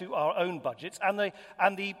compared to our own budgets. And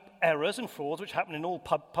the errors and frauds which happen in all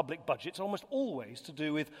public budgets are almost always to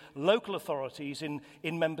do with local authorities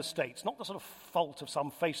in member states, not the sort of fault of some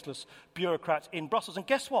faceless bureaucrat in Brussels. And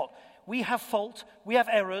guess what? We have fault, we have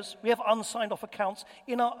errors, we have unsigned off accounts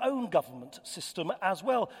in our own government system as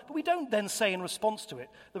well. But we don't then say in response to it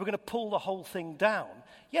that we're going to pull the whole thing down.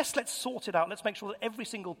 Yes, let's sort it out. Let's make sure that every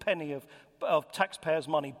single penny of taxpayers'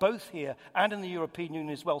 money, both here and in the European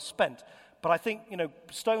Union, is well spent. But I think,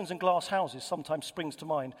 stones and glass houses sometimes springs to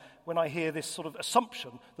mind when I hear this sort of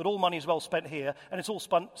assumption that all money is well spent here and it's all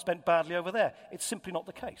spent badly over there. It's simply not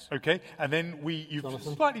the case. Okay, and then you've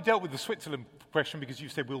slightly dealt with the Switzerland question because you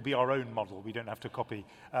said we'll be our own model. We don't have to copy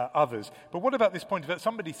others. But what about this point that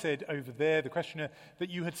somebody said over there, the questioner, that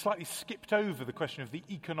you had slightly skipped over the question of the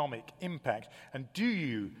economic impact? And do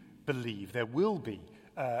you believe there will be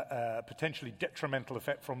potentially detrimental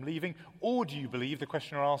effect from leaving, or do you believe, the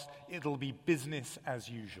questioner asked, it'll be business as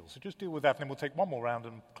usual? So just deal with that, and then we'll take one more round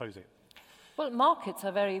and close it. Well, markets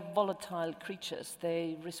are very volatile creatures.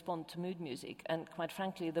 They respond to mood music, and quite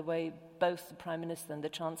frankly, the way both the Prime Minister and the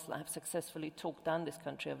Chancellor have successfully talked down this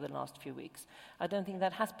country over the last few weeks, I don't think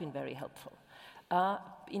that has been very helpful.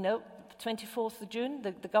 24th of June,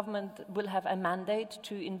 the government will have a mandate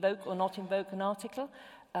to invoke or not invoke an article.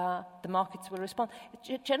 The markets will respond.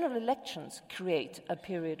 General elections create a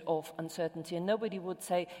period of uncertainty, and nobody would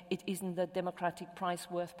say it isn't the democratic price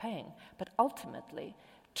worth paying. But ultimately,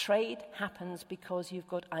 trade happens because you've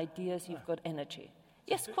got ideas, you've got energy.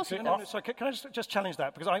 Yes, of course it does. So can I just challenge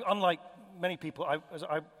that? Because unlike many people,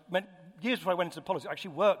 years before I went into politics, I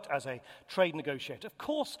actually worked as a trade negotiator. Of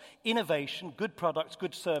course, innovation, good products,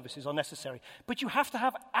 good services are necessary, but you have to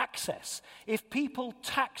have access. If people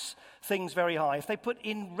tax things very high, if they put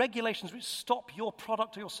in regulations which stop your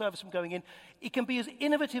product or your service from going in, it can be as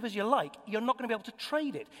innovative as you like. You're not going to be able to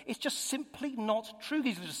trade it. It's just simply not true.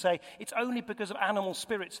 Easy to say it's only because of animal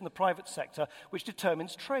spirits in the private sector which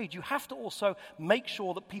determines trade. You have to also make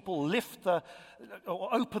sure that people lift or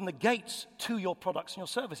open the gates to your products and your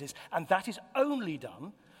services, and that is only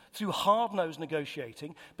done through hard-nosed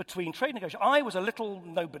negotiating between trade negotiators. I was a little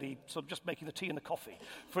nobody, sort of just making the tea and the coffee,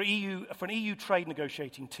 for an EU trade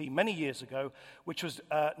negotiating team many years ago, which was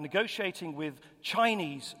negotiating with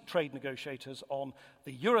Chinese trade negotiators on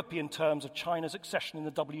the European terms of China's accession in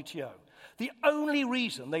the WTO. The only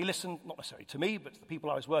reason they listened, not necessarily to me, but to the people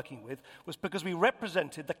I was working with, was because we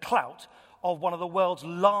represented the clout of one of the world's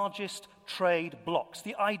largest trade blocs.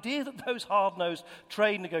 The idea that those hard-nosed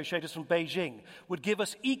trade negotiators from Beijing would give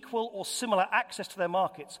us equal or similar access to their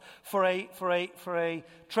markets for a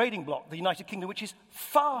trading bloc, the United Kingdom, which is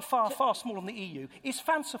far, far, far smaller than the EU, is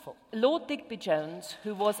fanciful. Lord Digby Jones,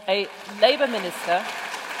 who was a Labour minister,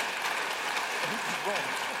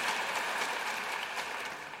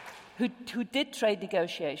 who did trade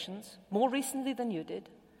negotiations more recently than you did,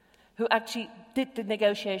 who actually did the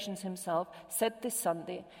negotiations himself, said this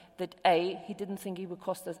Sunday that A, he didn't think it would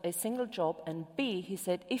cost us a single job, and B, he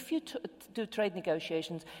said if you do trade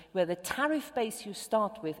negotiations where the tariff base you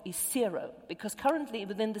start with is zero, because currently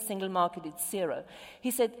within the single market it's zero, he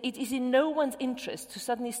said it is in no one's interest to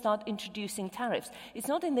suddenly start introducing tariffs. It's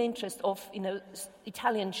not in the interest of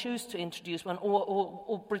Italian shoes to introduce one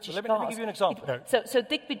or British cars. Let me give you an example. So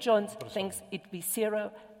Digby Jones thinks it'd be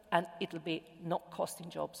zero, and it'll be not costing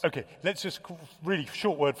jobs. Okay, let's just really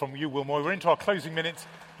short word from you, Wilmore. We're into our closing minutes.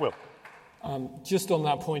 Will. Just on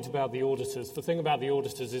that point about the auditors, the thing about the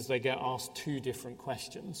auditors is they get asked two different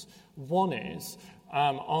questions. One is,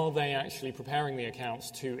 are they actually preparing the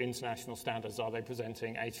accounts to international standards? Are they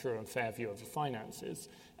presenting a true and fair view of the finances?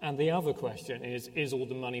 And the other question is all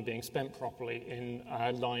the money being spent properly in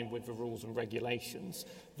line with the rules and regulations?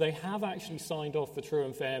 They have actually signed off the true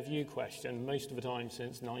and fair view question most of the time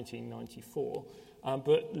since 1994.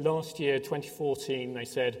 But last year, 2014, they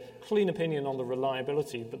said clean opinion on the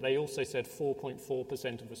reliability, but they also said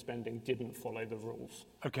 4.4% of the spending didn't follow the rules.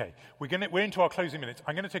 Okay, we're into our closing minutes.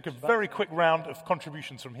 I'm going to take a very quick round of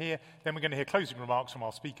contributions from here, then we're going to hear closing remarks from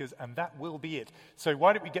our speakers, and that will be it. So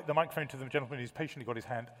why don't we get the microphone to the gentleman who's patiently got his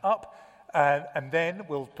hand up, and then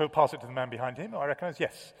we'll pass it to the man behind him. I recognise,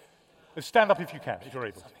 yes. Stand up if you can, if you're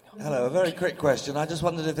able. Hello, a very quick question. I just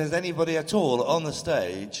wondered if there's anybody at all on the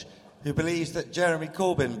stage who believes that Jeremy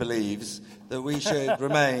Corbyn believes that we should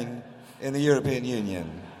remain in the European Union.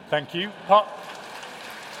 Thank you.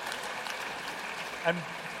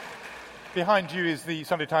 Behind you is the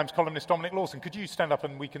Sunday Times columnist Dominic Lawson. Could you stand up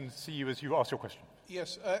and we can see you as you ask your question?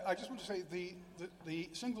 Yes, I just want to say the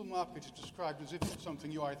single market is described as if it's something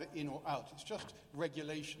you're either in or out. It's just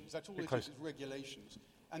regulations. That's all it is regulations.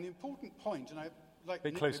 And the important point, and I'd like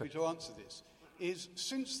Nick maybe to answer this, is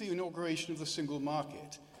since the inauguration of the single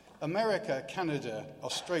market, America, Canada,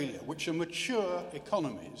 Australia, which are mature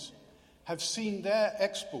economies, have seen their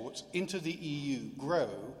exports into the EU grow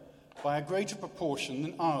by a greater proportion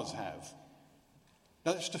than ours have.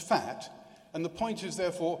 Now, that's just a fact, and the point is,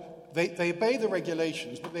 therefore, they obey the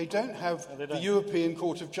regulations, but they don't have the European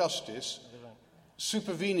Court of Justice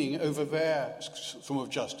supervening over their form of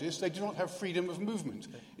justice. They do not have freedom of movement.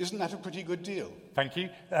 Isn't that a pretty good deal? Thank you.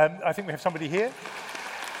 I think we have somebody here.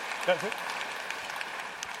 That's it.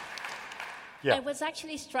 Yeah. I was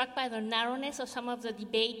actually struck by the narrowness of some of the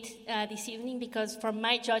debate this evening because, from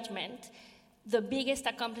my judgment, the biggest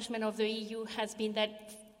accomplishment of the EU has been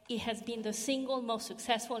that it has been the single most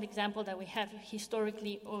successful example that we have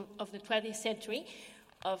historically of the 20th century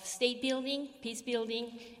of state building, peace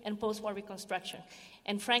building, and post-war reconstruction.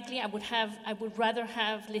 And frankly, I would rather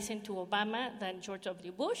have listened to Obama than George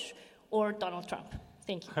W. Bush or Donald Trump.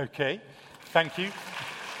 Thank you. Okay, thank you.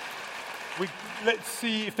 Let's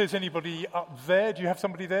see if there's anybody up there. Do you have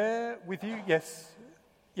somebody there with you? Yes.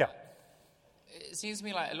 Yeah. It seems to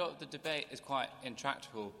me like a lot of the debate is quite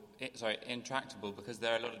intractable because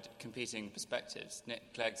there are a lot of competing perspectives.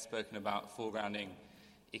 Nick Clegg's spoken about foregrounding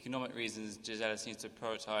economic reasons. Gisela seems to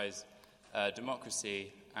prioritise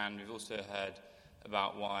democracy, and we've also heard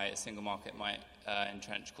about why a single market might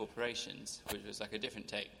entrench corporations, which was like a different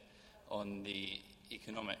take on the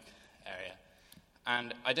economic area.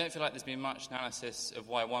 And I don't feel like there's been much analysis of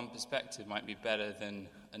why one perspective might be better than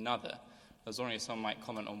another. I was wondering if someone might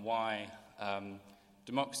comment on why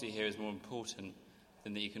democracy here is more important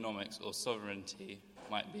than the economics, or sovereignty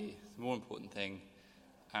might be the more important thing.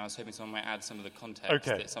 And I was hoping someone might add some of the context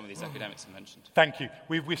that some of these academics have mentioned. Thank you.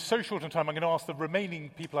 We're so short on time, I'm going to ask the remaining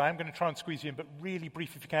people. I am going to try and squeeze you in, but really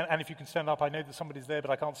brief if you can. And if you can stand up, I know that somebody's there, but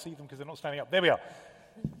I can't see them because they're not standing up. There we are.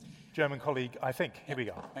 German colleague, I think. Here we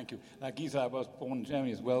go. Thank you. Like Gisela, I was born in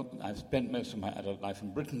Germany as well. I've spent most of my adult life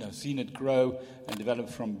in Britain. I've seen it grow and develop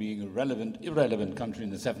from being a irrelevant country in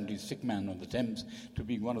the 70s, sick man on the Thames, to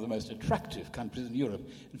being one of the most attractive countries in Europe.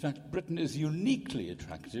 In fact, Britain is uniquely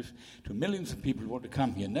attractive to millions of people who want to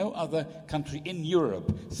come here. No other country in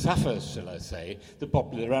Europe suffers, shall I say, the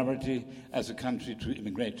popularity as a country to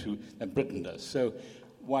immigrate to than Britain does. So,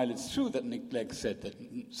 while it's true that Nick Clegg said that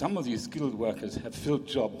some of these skilled workers have filled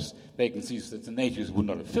jobs, vacancies that the natives would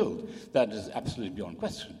not have filled, that is absolutely beyond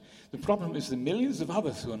question. The problem is the millions of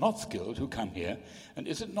others who are not skilled who come here, and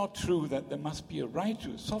is it not true that there must be a right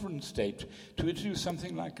to a sovereign state to introduce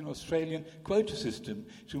something like an Australian quota system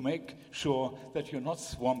to make sure that you're not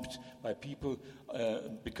swamped by people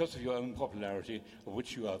because of your own popularity, of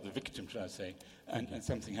which you are the victim, shall I say, and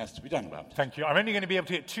something has to be done about it. Thank you. I'm only going to be able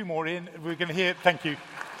to get two more in. We're going to hear, thank you.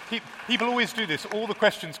 People always do this. All the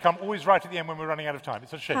questions come always right at the end when we're running out of time.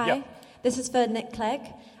 It's a shame. Hi, yeah. This is for Nick Clegg.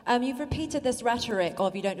 You've repeated this rhetoric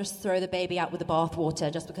of you don't just throw the baby out with the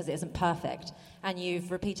bathwater just because it isn't perfect. And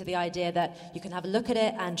you've repeated the idea that you can have a look at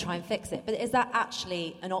it and try and fix it. But is that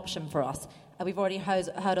actually an option for us? We've already heard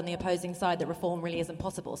on the opposing side that reform really isn't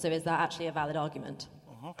possible. So is that actually a valid argument?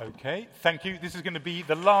 Okay, thank you. This is going to be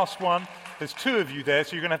the last one. There's two of you there,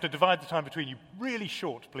 so you're going to have to divide the time between you. Really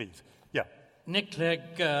short, please. Yeah. Nick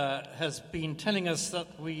Clegg has been telling us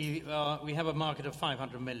that we have a market of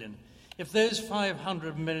 500 million. If those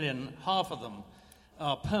 500 million, half of them,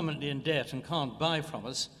 are permanently in debt and can't buy from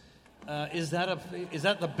us, is that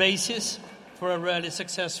the basis for a really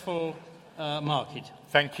successful market?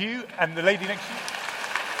 Thank you. And the lady next to you.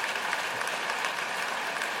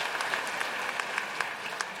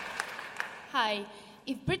 Hi.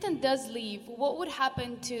 If Britain does leave, what would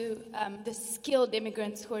happen to the skilled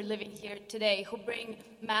immigrants who are living here today, who bring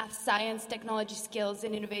math, science, technology skills,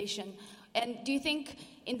 and innovation? And do you think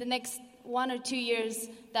in the next 1 or 2 years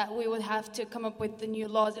that we would have to come up with the new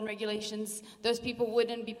laws and regulations, those people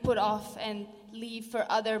wouldn't be put off and leave for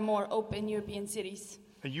other more open European cities?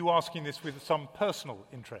 Are you asking this with some personal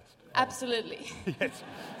interest? Absolutely. Yes.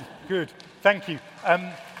 Good. Thank you.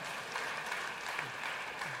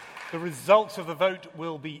 The results of the vote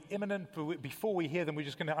will be imminent, but before we hear them, we're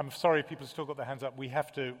just going to, I'm sorry, people have still got their hands up, we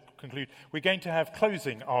have to conclude. We're going to have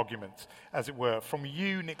closing arguments, as it were. From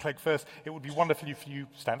you, Nick Clegg, first, it would be wonderful if you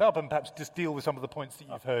stand up and perhaps just deal with some of the points that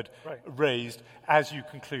you've heard raised as you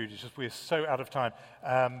conclude. It's just we're so out of time.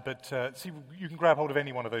 See, you can grab hold of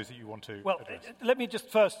any one of those that you want to address. Let me just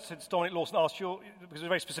first, since Dominic Lawson asked you, because it's a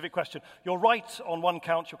very specific question, you're right on one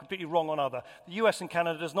count, you're completely wrong on other. The US and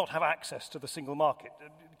Canada does not have access to the single market.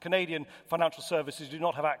 Canadian financial services do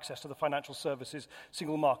not have access to the financial services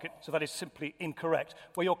single market, so that is simply incorrect.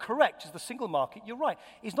 Where you're correct is the single market, you're right,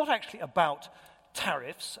 is not actually about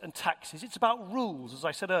tariffs and taxes, it's about rules, as I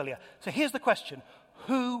said earlier. So here's the question,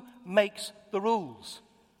 who makes the rules?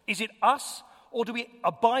 Is it us, or do we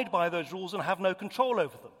abide by those rules and have no control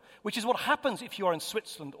over them? Which is what happens if you are in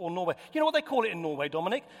Switzerland or Norway. You know what they call it in Norway,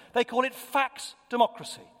 Dominic? They call it fax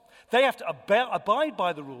democracy. They have to abide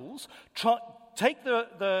by the rules, take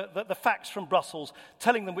the facts from Brussels,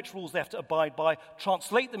 telling them which rules they have to abide by,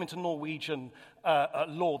 translate them into Norwegian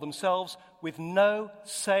law themselves, with no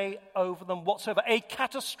say over them whatsoever. A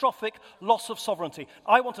catastrophic loss of sovereignty.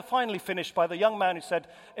 I want to finally finish by the young man who said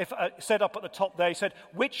up at the top there, he said,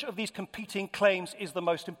 which of these competing claims is the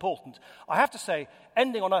most important? I have to say,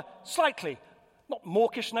 ending on a slightly, not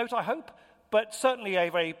mawkish note, I hope, but certainly a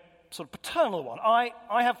very sort of paternal one. I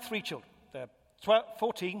have 3 children. They're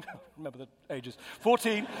 14, remember the ages,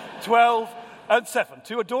 14, 12, and 7.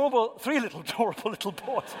 3 adorable little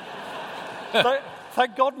boys.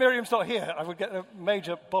 Thank God Miriam's not here. I would get a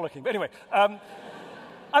major bollocking. But anyway, and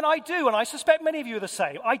I do, and I suspect many of you are the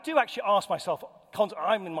same. I do actually ask myself,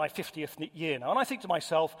 I'm in my 50th year now, and I think to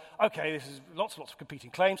myself, okay, this is lots and lots of competing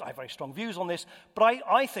claims. I have very strong views on this. But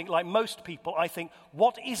I think, like most people, I think,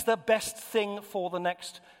 what is the best thing for the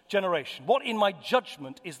next generation? What, in my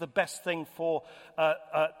judgment, is the best thing for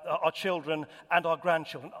our children and our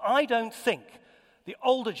grandchildren? I don't think the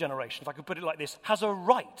older generation, if I could put it like this, has a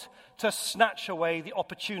right to snatch away the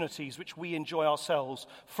opportunities which we enjoy ourselves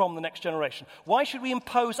from the next generation. Why should we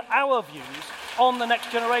impose our views on the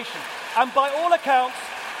next generation? And by all accounts,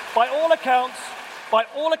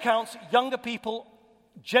 younger people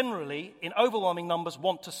generally, in overwhelming numbers,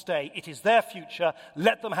 want to stay. It is their future.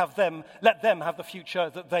 Let them have the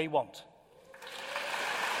future that they want.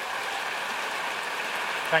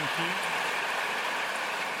 Thank you.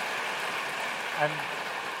 And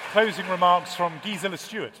closing remarks from Gisela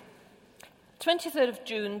Stewart. 23rd of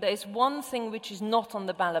June, there is one thing which is not on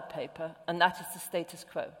the ballot paper, and that is the status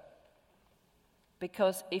quo.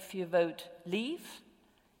 Because if you vote leave,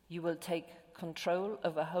 you will take control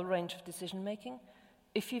of a whole range of decision-making.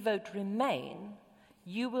 If you vote remain,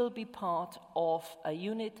 you will be part of a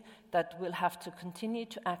unit that will have to continue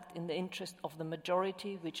to act in the interest of the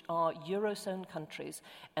majority, which are Eurozone countries,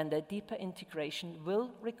 and their deeper integration will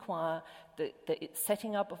require the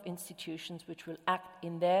setting up of institutions which will act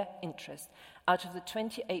in their interest. Out of the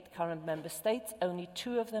 28 current member states, only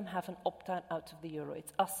 2 of them have an opt-out out of the euro.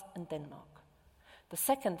 It's us and Denmark. The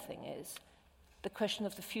second thing is, the question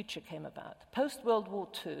of the future came about. Post-World War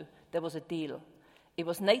II, there was a deal. It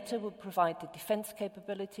was NATO would provide the defense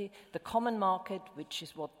capability, the common market, which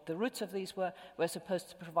is what the roots of these were supposed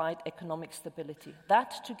to provide economic stability.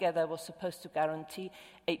 That together was supposed to guarantee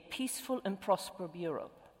a peaceful and prosperous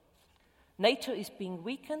Europe. NATO is being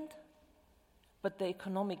weakened, but the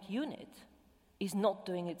economic unit is not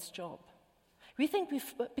doing its job. We think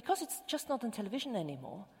because it's just not on television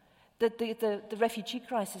anymore, that the refugee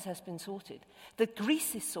crisis has been sorted, that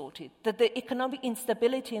Greece is sorted, that the economic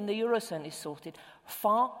instability in the Eurozone is sorted.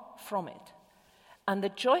 Far from it. And the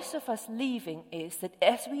choice of us leaving is that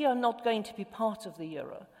as we are not going to be part of the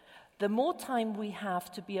euro, the more time we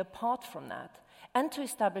have to be apart from that and to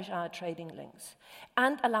establish our trading links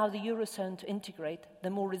and allow the Eurozone to integrate, the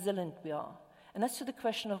more resilient we are. And as to the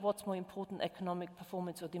question of what's more important, economic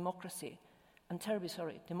performance or democracy, I'm terribly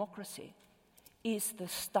sorry, democracy is the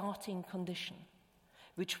starting condition,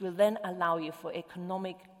 which will then allow you for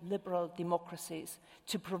economic liberal democracies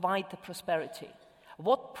to provide the prosperity.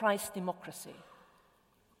 What price democracy?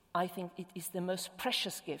 I think it is the most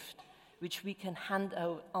precious gift which we can hand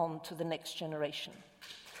on to the next generation.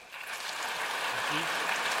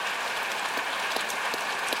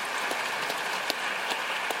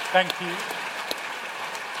 Thank you.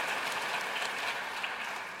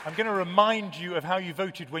 I'm going to remind you of how you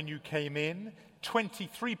voted when you came in.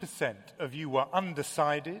 23% of you were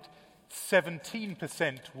undecided,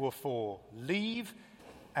 17% were for leave,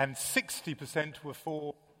 and 60% were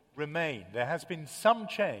for remain. There has been some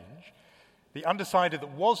change. The undecided that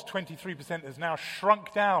was 23% has now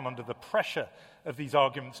shrunk down under the pressure of these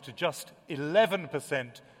arguments to just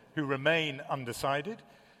 11% who remain undecided.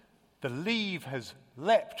 The Leave has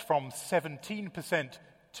leapt from 17%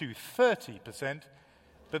 to 30%,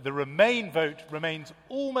 but the Remain vote remains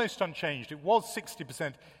almost unchanged. It was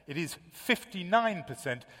 60%, it is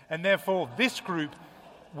 59%, and therefore this group,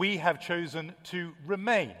 we have chosen to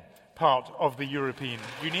remain part of the European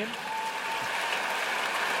Union.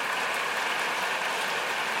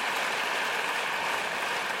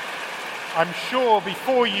 I'm sure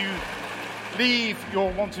before you leave,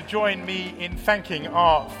 you'll want to join me in thanking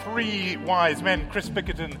our three wise men, Chris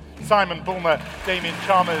Bickerton, Simon Bulmer, Damien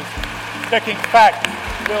Chalmers, checking facts,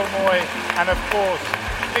 Will Moy, and of course,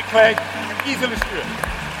 Nick Clegg and Gisela Stewart.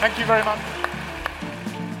 Thank you very much.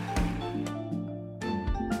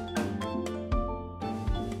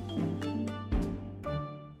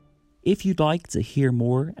 If you'd like to hear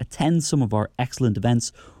more, attend some of our excellent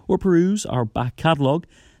events, or peruse our back catalogue,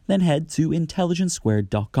 then head to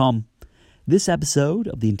intelligencesquared.com. This episode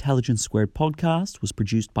of the Intelligence Squared podcast was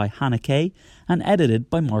produced by Hannah Kay and edited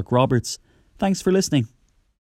by Mark Roberts. Thanks for listening.